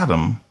for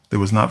Adam, there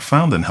was not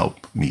found an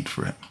help meet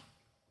for him.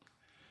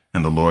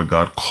 And the Lord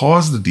God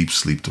caused the deep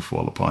sleep to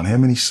fall upon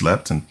him, and he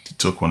slept, and he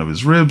took one of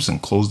his ribs and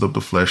closed up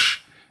the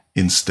flesh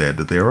instead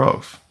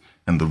thereof.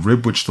 And the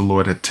rib which the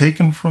Lord had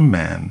taken from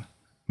man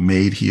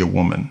made he a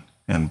woman,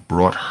 and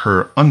brought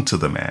her unto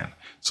the man.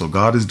 So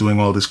God is doing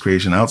all this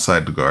creation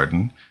outside the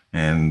garden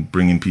and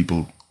bringing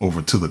people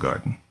over to the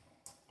garden,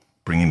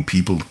 bringing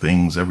people,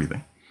 things,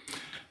 everything.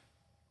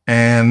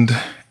 And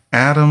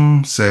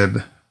Adam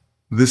said,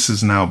 this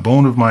is now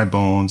bone of my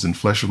bones and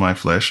flesh of my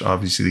flesh.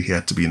 Obviously, he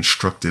had to be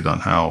instructed on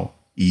how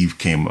Eve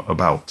came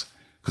about,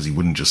 because he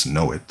wouldn't just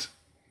know it.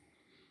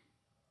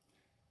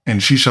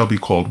 And she shall be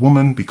called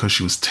woman, because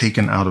she was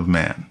taken out of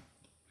man.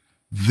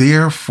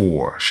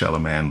 Therefore shall a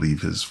man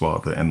leave his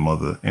father and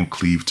mother and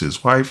cleave to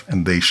his wife,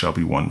 and they shall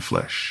be one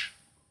flesh.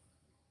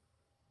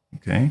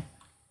 Okay?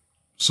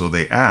 So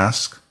they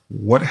ask,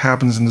 what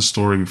happens in the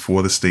story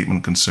before the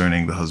statement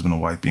concerning the husband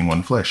and wife being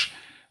one flesh?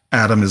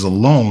 Adam is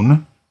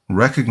alone,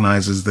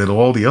 recognizes that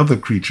all the other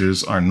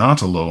creatures are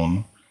not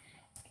alone.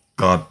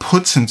 God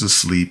puts him to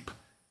sleep,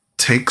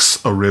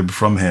 takes a rib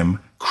from him,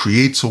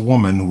 creates a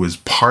woman who is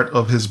part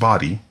of his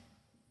body.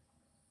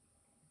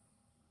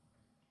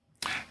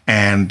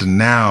 And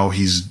now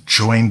he's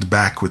joined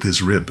back with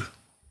his rib,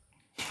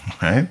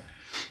 right?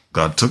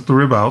 God took the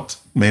rib out,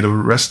 made a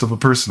rest of a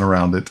person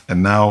around it,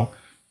 and now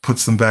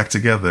puts them back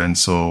together. And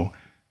so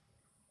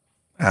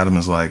Adam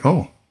is like,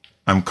 oh,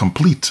 I'm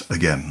complete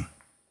again.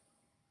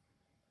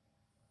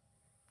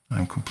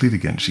 I'm complete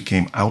again. She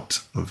came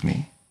out of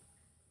me.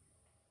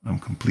 I'm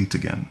complete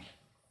again.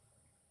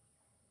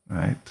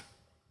 Right?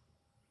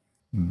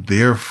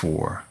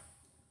 Therefore,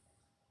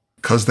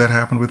 because that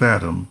happened with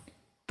Adam,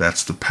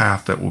 that's the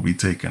path that will be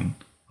taken.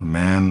 A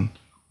man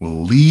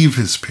will leave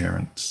his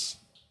parents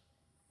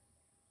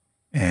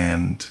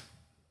and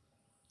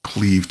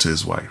cleave to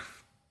his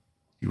wife.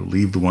 He will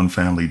leave the one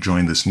family,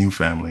 join this new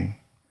family,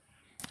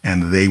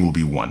 and they will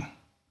be one.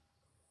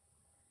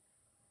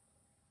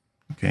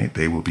 Okay,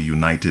 they will be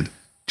united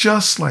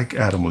just like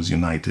Adam was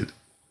united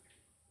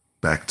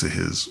back to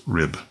his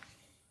rib.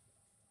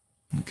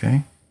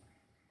 Okay?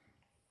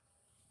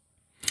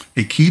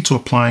 A key to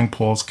applying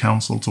Paul's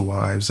counsel to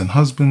wives and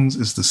husbands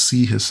is to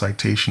see his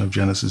citation of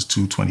Genesis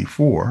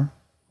 2:24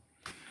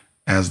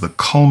 as the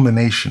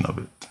culmination of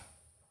it.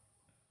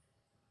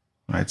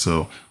 Right?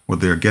 So what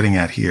they're getting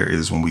at here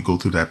is when we go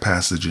through that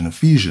passage in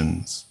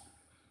Ephesians,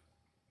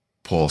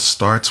 Paul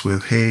starts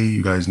with, hey,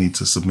 you guys need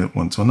to submit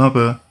one to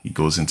another. He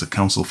goes into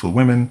counsel for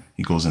women.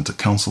 He goes into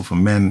counsel for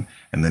men.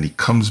 And then he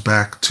comes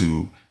back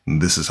to,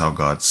 this is how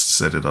God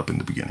set it up in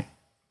the beginning.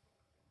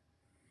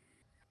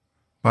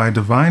 By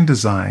divine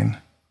design,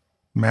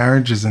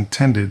 marriage is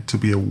intended to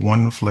be a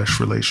one-flesh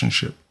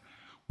relationship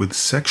with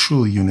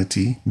sexual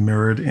unity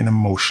mirrored in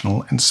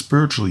emotional and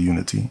spiritual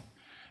unity,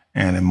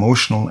 and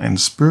emotional and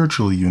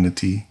spiritual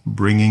unity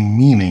bringing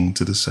meaning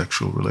to the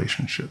sexual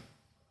relationship.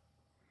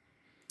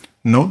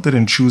 Note that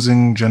in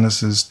choosing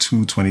Genesis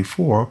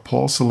 2:24,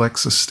 Paul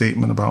selects a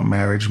statement about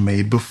marriage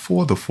made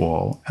before the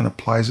fall and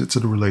applies it to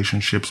the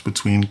relationships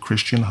between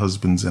Christian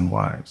husbands and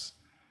wives.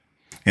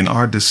 In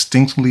our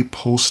distinctly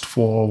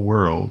post-fall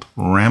world,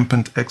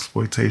 rampant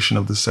exploitation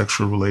of the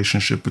sexual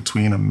relationship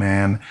between a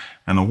man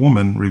and a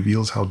woman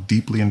reveals how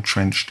deeply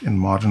entrenched in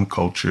modern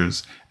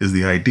cultures is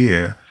the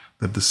idea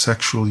that the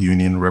sexual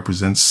union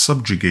represents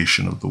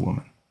subjugation of the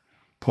woman.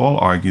 Paul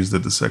argues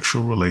that the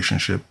sexual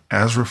relationship,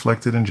 as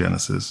reflected in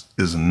Genesis,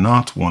 is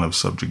not one of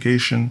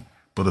subjugation,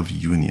 but of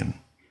union,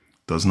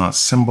 does not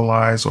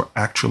symbolize or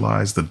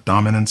actualize the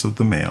dominance of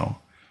the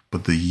male,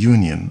 but the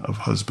union of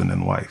husband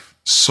and wife,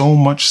 so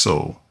much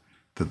so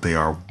that they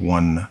are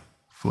one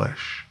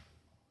flesh.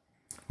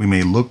 We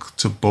may look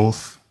to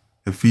both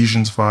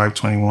Ephesians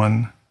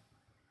 5:21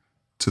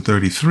 to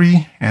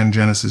 33 and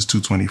Genesis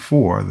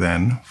 2:24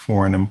 then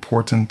for an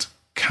important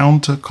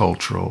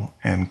countercultural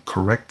and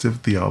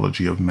corrective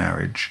theology of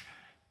marriage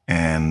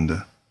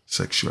and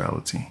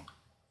sexuality.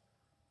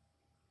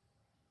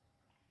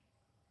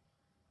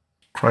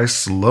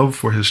 Christ's love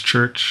for his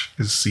church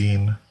is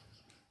seen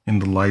in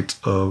the light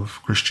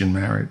of Christian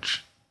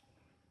marriage,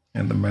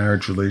 and the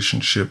marriage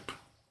relationship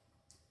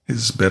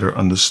is better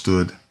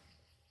understood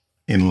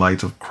in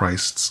light of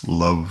Christ's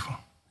love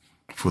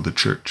for the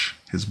church,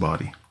 his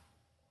body.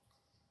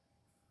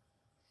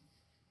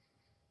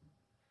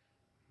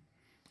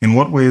 In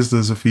what ways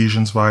does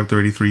Ephesians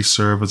 5:33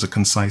 serve as a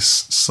concise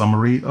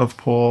summary of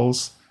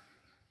Paul's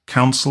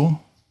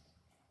counsel?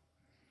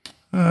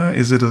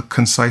 Is it a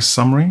concise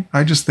summary?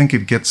 I just think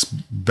it gets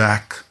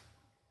back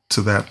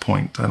to that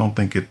point. I don't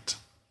think it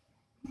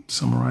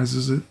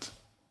summarizes it.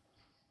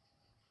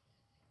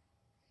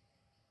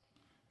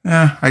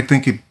 I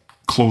think it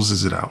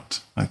closes it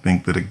out. I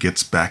think that it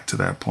gets back to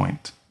that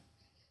point.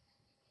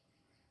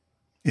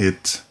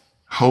 It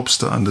helps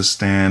to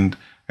understand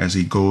as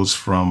he goes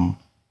from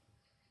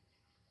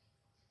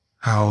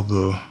how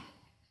the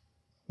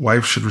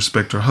wife should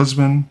respect her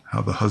husband,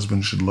 how the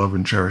husband should love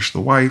and cherish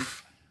the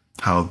wife,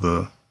 how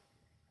the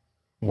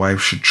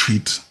husband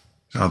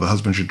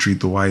should treat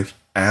the wife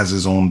as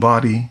his own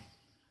body,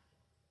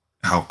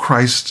 how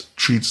Christ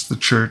treats the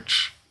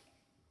church,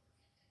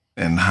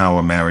 and how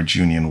a marriage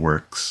union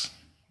works.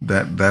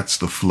 That's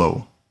the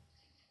flow.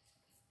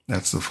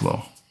 That's the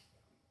flow.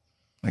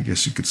 I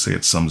guess you could say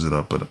it sums it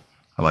up, but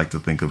I like to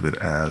think of it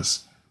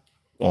as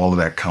all of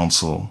that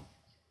counsel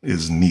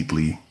is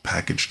neatly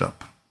packaged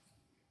up.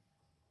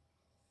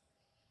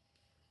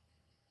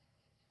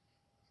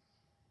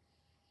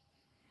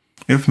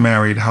 If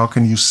married, how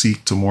can you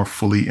seek to more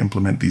fully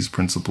implement these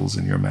principles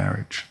in your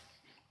marriage?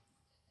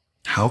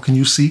 How can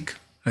you seek?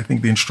 I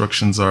think the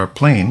instructions are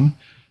plain,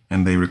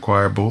 and they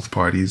require both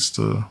parties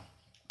to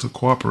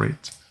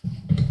cooperate,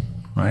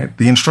 right?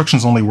 The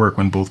instructions only work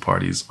when both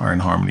parties are in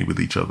harmony with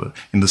each other,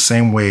 in the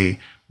same way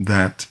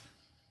that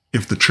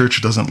if the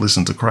church doesn't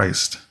listen to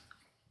Christ,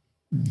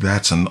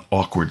 that's an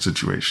awkward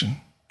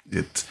situation.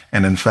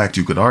 And in fact,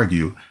 you could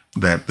argue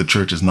that the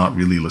church is not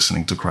really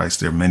listening to Christ.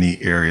 There are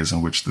many areas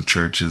in which the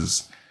church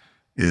is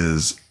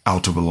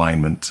out of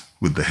alignment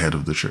with the head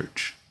of the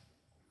church.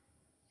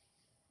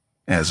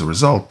 As a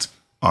result,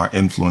 our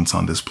influence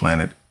on this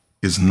planet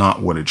is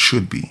not what it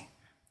should be.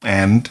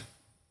 And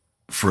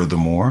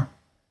furthermore,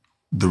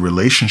 the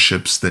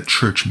relationships that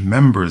church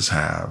members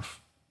have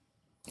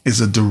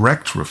is a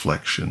direct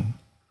reflection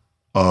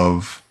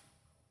of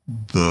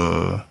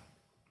the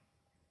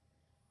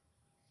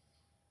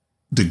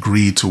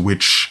degree to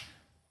which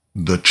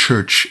the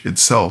church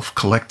itself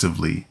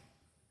collectively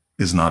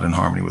is not in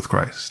harmony with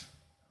Christ,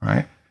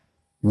 right?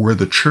 Were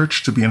the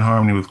church to be in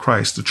harmony with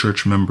Christ, the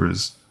church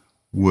members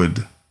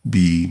would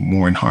be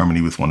more in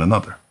harmony with one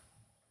another.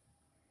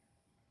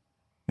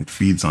 It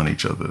feeds on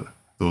each other,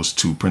 those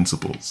two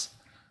principles,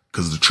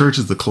 because the church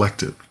is the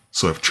collective.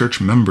 So if church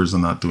members are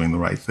not doing the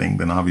right thing,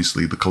 then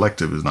obviously the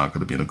collective is not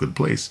going to be in a good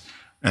place.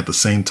 At the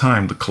same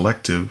time, the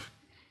collective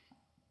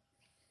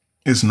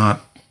is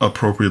not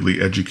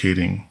appropriately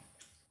educating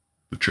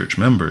the church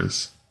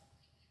members,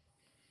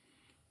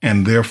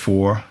 and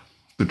therefore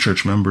the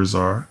church members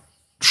are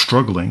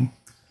struggling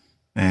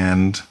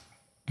and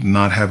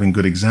not having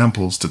good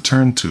examples to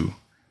turn to.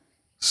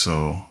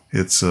 So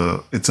it's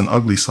an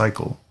ugly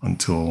cycle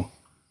until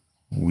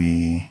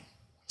we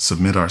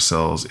submit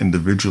ourselves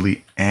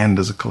individually and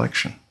as a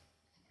collection.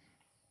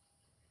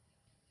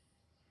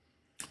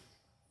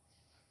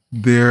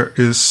 There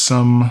is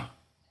some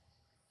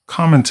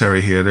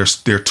commentary here.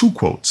 There are two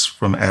quotes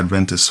from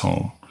Adventist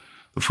Home.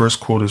 The first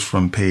quote is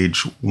from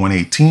page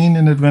 118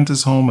 in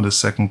Adventist Home, and the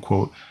second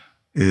quote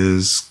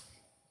is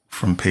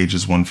from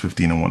pages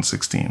 115 and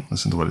 116.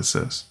 Listen to what it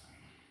says.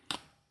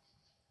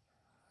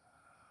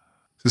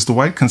 Sister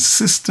White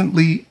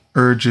consistently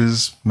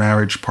urges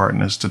marriage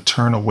partners to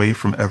turn away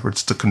from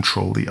efforts to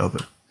control the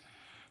other.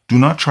 Do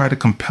not try to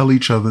compel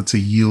each other to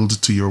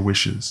yield to your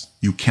wishes.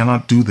 You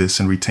cannot do this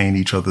and retain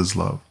each other's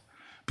love.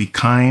 Be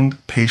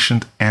kind,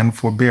 patient, and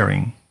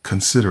forbearing,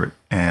 considerate,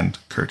 and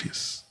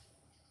courteous.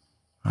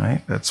 All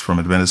right? That's from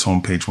Adventist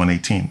Home, page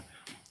 118.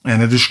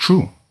 And it is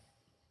true.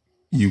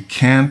 You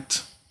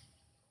can't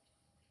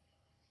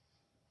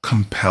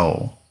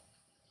compel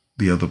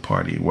the other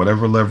party.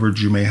 Whatever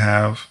leverage you may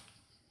have,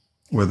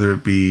 whether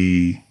it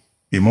be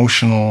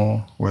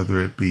emotional,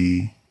 whether it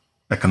be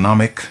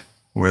economic,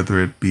 whether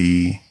it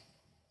be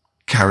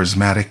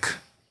charismatic,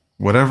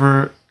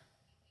 whatever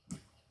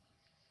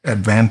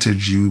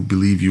advantage you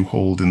believe you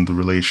hold in the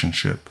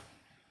relationship,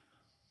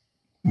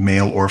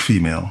 male or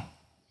female,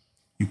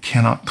 you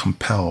cannot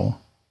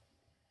compel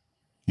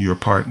your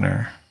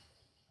partner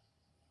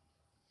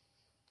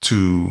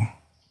to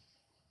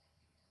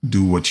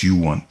do what you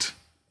want,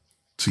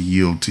 to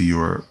yield to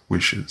your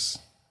wishes.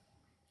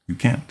 You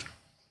can't.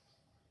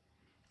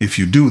 If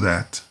you do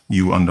that,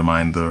 you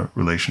undermine the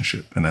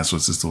relationship. And that's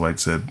what Sister White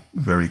said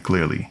very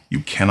clearly. You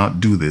cannot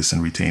do this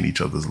and retain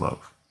each other's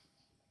love.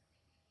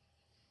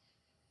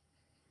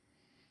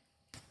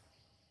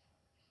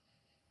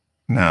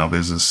 Now,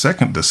 there's the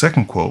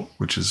second quote,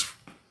 which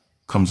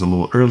comes a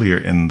little earlier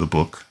in the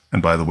book.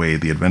 And by the way,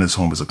 the Adventist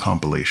Home is a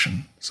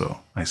compilation.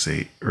 So I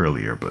say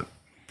earlier, but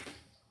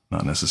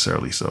not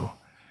necessarily so.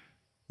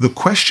 The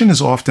question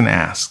is often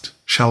asked,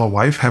 shall a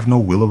wife have no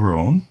will of her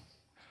own?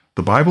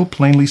 The Bible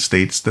plainly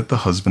states that the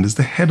husband is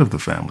the head of the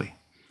family.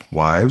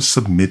 Wives,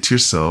 submit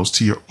yourselves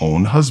to your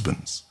own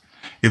husbands.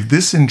 If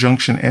this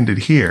injunction ended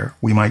here,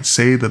 we might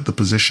say that the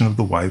position of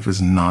the wife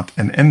is not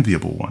an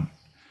enviable one.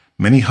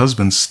 Many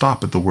husbands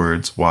stop at the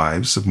words,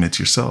 wives, submit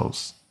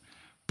yourselves.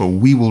 But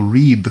we will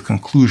read the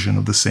conclusion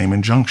of the same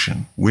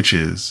injunction, which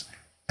is,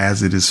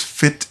 as it is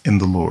fit in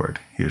the Lord.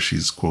 Here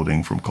she's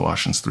quoting from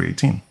Colossians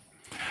 3:18.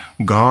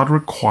 God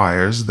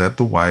requires that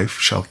the wife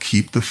shall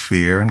keep the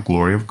fear and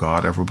glory of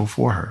God ever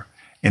before her.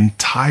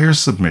 Entire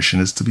submission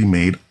is to be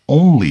made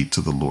only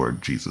to the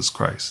Lord Jesus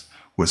Christ,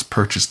 who has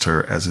purchased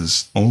her as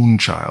his own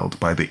child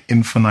by the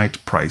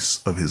infinite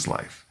price of his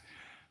life.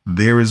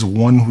 There is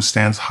one who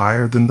stands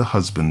higher than the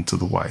husband to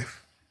the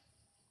wife.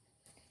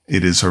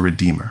 It is her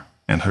Redeemer,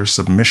 and her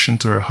submission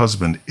to her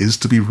husband is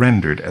to be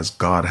rendered as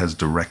God has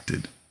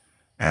directed,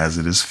 as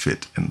it is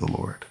fit in the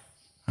Lord.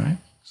 All right?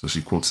 So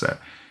she quotes that.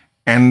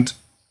 And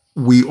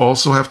we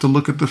also have to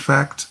look at the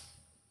fact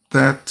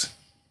that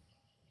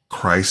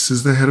Christ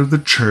is the head of the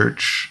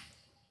church.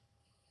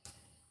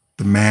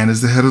 The man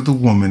is the head of the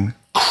woman.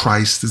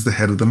 Christ is the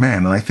head of the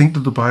man. And I think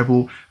that the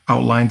Bible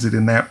outlines it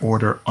in that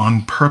order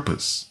on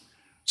purpose,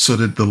 so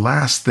that the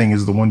last thing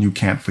is the one you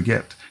can't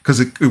forget. Because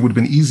it would have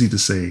been easy to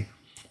say,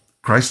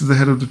 Christ is the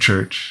head of the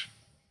church.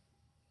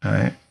 All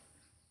right?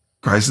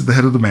 Christ is the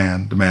head of the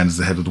man is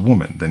the head of the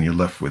woman. Then you're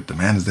left with the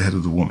man is the head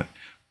of the woman.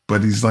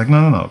 But he's like,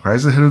 no.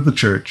 Christ is the head of the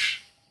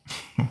church.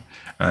 All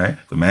right?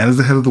 The man is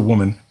the head of the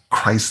woman.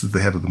 Christ is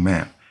the head of the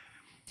man.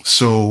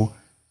 So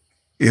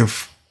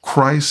if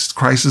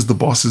Christ is the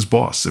boss's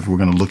boss, if we're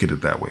going to look at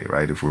it that way,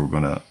 right? If we're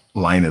going to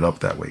line it up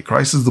that way,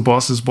 Christ is the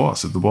boss's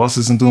boss. If the boss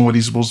isn't doing what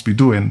he's supposed to be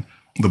doing,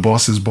 the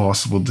boss's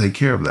boss will take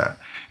care of that.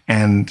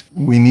 And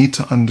we need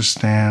to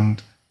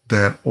understand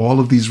that all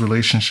of these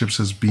relationships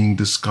as being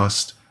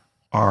discussed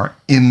are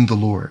in the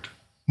Lord,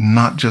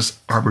 not just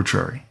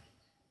arbitrary,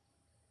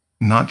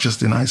 not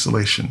just in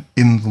isolation,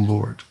 in the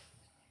Lord.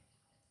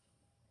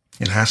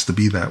 It has to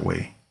be that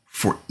way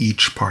for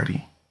each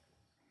party.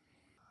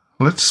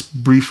 Let's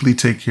briefly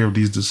take care of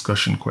these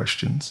discussion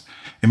questions.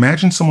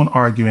 Imagine someone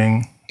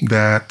arguing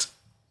that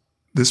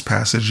this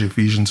passage,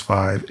 Ephesians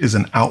 5, is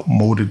an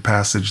outmoded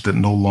passage that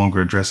no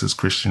longer addresses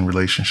Christian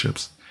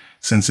relationships,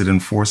 since it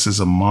enforces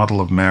a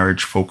model of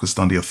marriage focused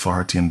on the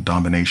authority and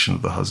domination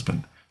of the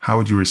husband. How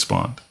would you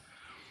respond?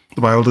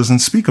 The Bible doesn't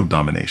speak of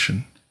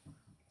domination.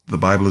 The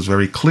Bible is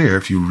very clear.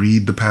 If you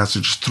read the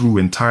passage through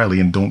entirely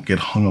and don't get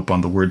hung up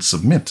on the word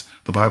submit,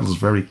 the Bible is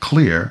very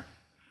clear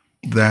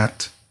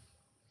that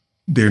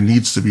there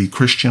needs to be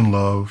Christian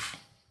love,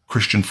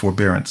 Christian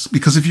forbearance.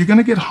 Because if you're going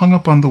to get hung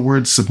up on the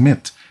word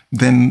submit,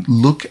 then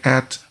look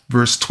at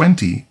verse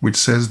 20, which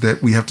says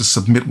that we have to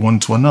submit one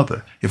to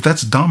another. If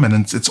that's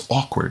dominance, it's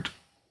awkward.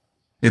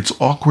 It's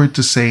awkward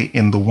to say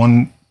in the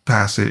one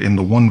passage, in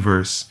the one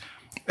verse,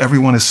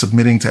 everyone is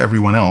submitting to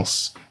everyone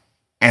else,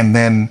 and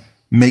then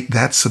make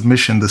that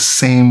submission the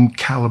same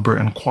caliber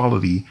and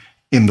quality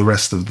in the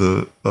rest of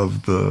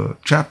the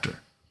chapter.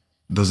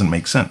 It doesn't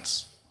make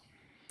sense.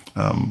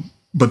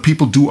 But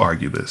people do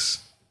argue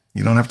this.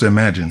 You don't have to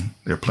imagine.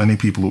 There are plenty of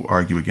people who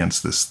argue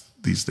against this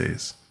these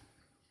days.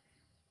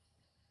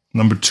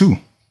 Number 2,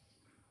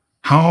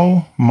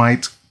 how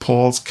might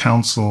Paul's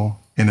counsel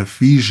in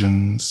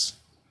Ephesians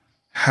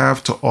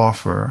have to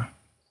offer,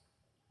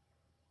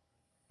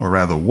 or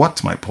rather,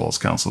 what might Paul's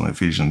counsel in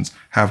Ephesians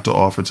have to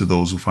offer to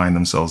those who find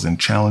themselves in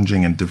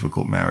challenging and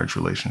difficult marriage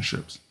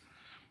relationships?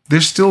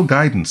 There's still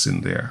guidance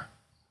in there.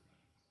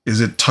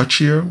 Is it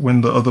touchier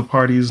when the other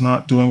party is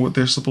not doing what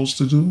they're supposed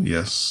to do?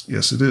 Yes,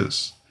 it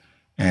is.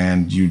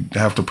 And you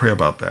have to pray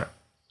about that.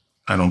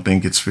 I don't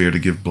think it's fair to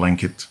give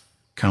blanket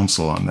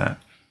counsel on that.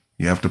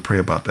 You have to pray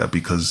about that,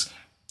 because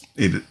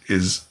it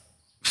is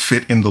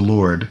fit in the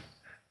Lord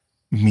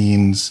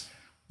means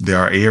there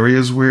are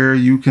areas where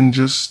you can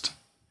just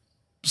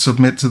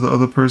submit to the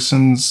other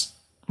person's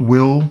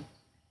will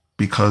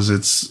because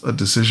it's a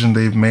decision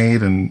they've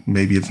made and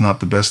maybe it's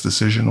not the best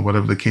decision or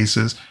whatever the case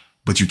is.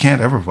 But you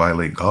can't ever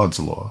violate God's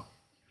law.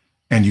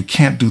 And you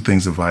can't do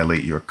things that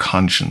violate your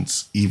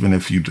conscience, even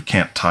if you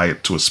can't tie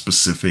it to a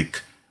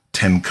specific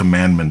 10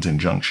 commandment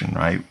injunction,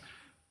 right?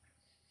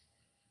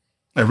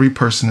 Every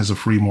person is a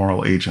free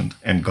moral agent,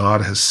 and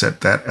God has set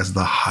that as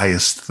the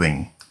highest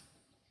thing.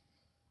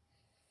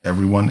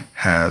 Everyone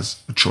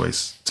has a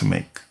choice to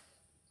make.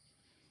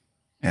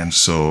 And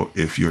so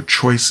if your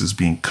choice is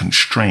being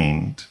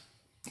constrained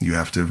You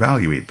have to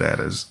evaluate that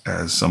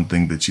as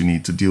something that you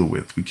need to deal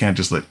with. We can't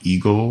just let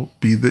ego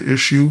be the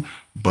issue,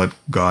 but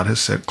God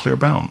has set clear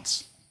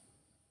bounds.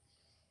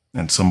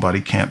 And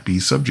somebody can't be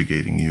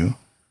subjugating you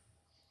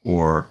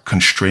or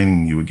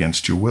constraining you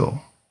against your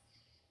will.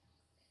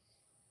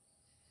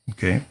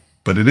 Okay?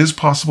 But it is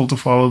possible to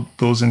follow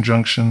those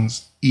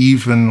injunctions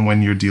even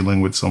when you're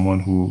dealing with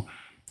someone who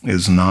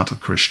is not a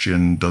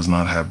Christian, does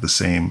not have the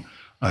same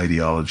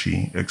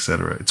ideology,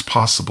 etc. It's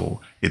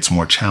possible. It's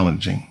more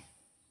challenging,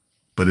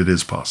 but it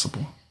is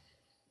possible.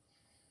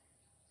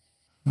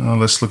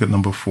 Let's look at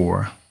number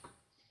 4.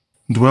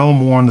 Dwell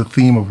more on the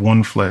theme of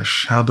one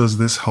flesh. How does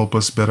this help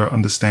us better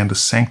understand the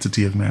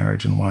sanctity of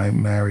marriage and why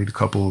married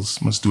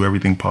couples must do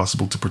everything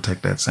possible to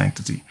protect that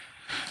sanctity?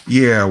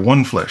 Yeah,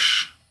 one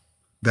flesh.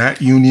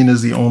 That union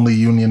is the only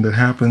union that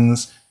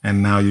happens,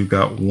 and now you've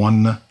got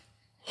one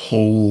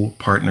whole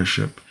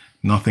partnership.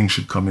 Nothing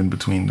should come in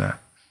between that.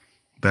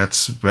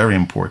 That's very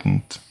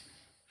important,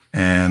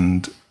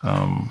 and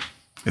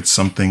it's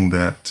something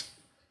that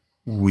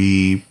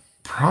we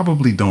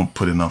probably don't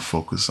put enough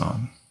focus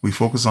on. We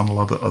focus on a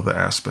lot of other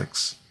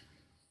aspects.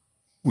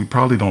 We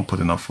probably don't put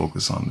enough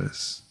focus on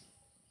this.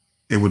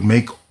 It would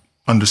make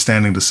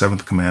understanding the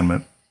 7th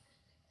commandment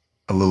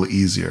a little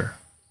easier,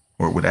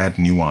 or it would add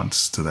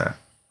nuance to that,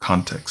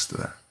 context to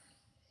that,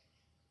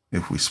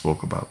 if we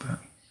spoke about that.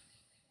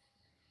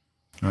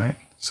 All right?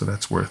 So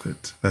that's worth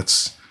it.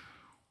 That's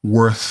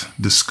worth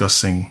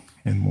discussing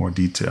in more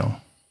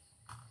detail.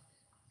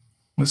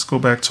 Let's go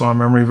back to our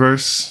memory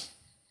verse.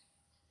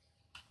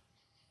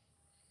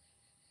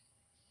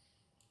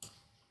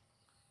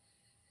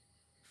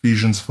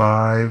 Ephesians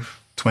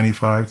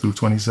 5:25 through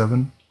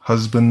 27.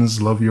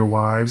 Husbands, love your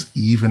wives,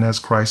 even as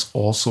Christ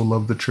also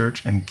loved the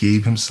church and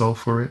gave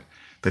himself for it,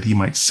 that he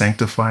might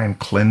sanctify and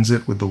cleanse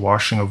it with the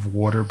washing of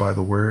water by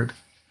the word,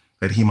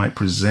 that he might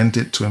present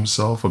it to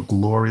himself a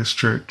glorious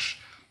church,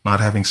 not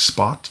having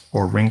spot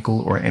or wrinkle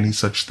or any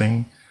such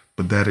thing,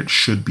 but that it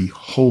should be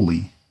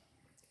holy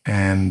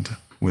and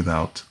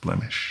without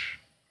blemish.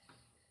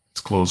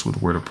 Let's close with a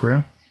word of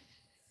prayer.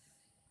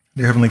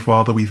 Dear Heavenly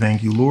Father, we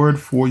thank you, Lord,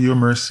 for your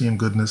mercy and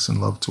goodness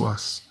and love to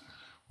us.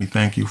 We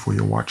thank you for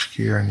your watch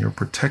care and your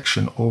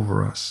protection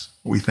over us.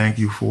 We thank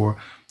you for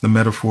the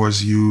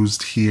metaphors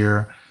used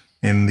here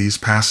in these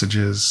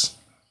passages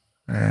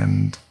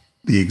and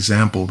the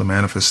example, the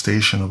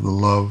manifestation of the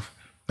love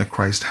that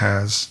Christ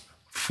has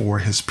for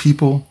his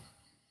people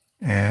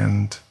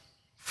and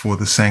for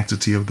the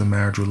sanctity of the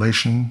marriage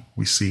relation.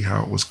 We see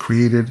how it was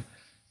created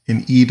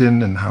in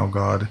Eden and how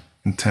God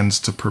intends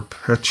to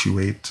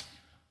perpetuate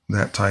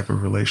that type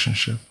of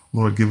relationship.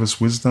 Lord, give us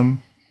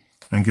wisdom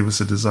and give us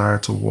a desire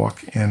to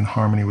walk in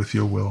harmony with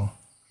your will.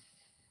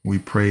 We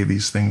pray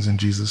these things in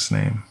Jesus'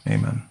 name.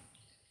 Amen.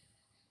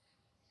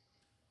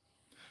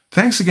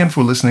 Thanks again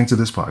for listening to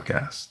this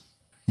podcast.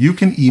 You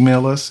can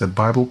email us at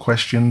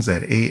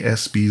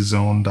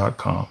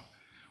biblequestions@asbzone.com.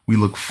 We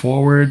look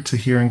forward to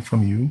hearing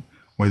from you,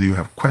 whether you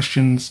have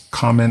questions,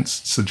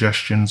 comments,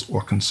 suggestions,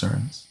 or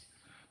concerns.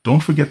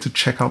 Don't forget to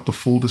check out the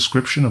full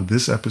description of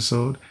this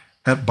episode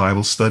at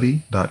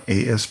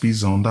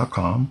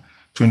biblestudy.asbzone.com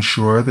to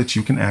ensure that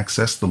you can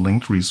access the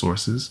linked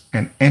resources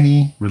and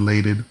any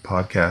related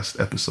podcast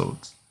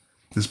episodes.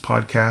 This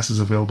podcast is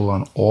available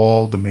on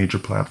all the major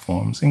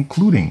platforms,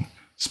 including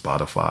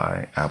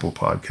Spotify, Apple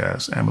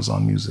Podcasts,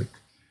 Amazon Music,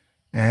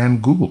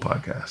 and Google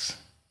Podcasts.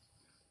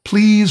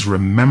 Please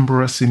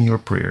remember us in your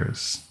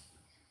prayers.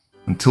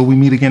 Until we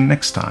meet again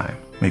next time,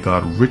 may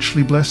God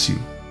richly bless you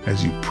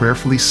as you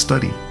prayerfully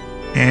study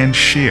and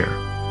share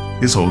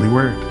his holy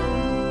word.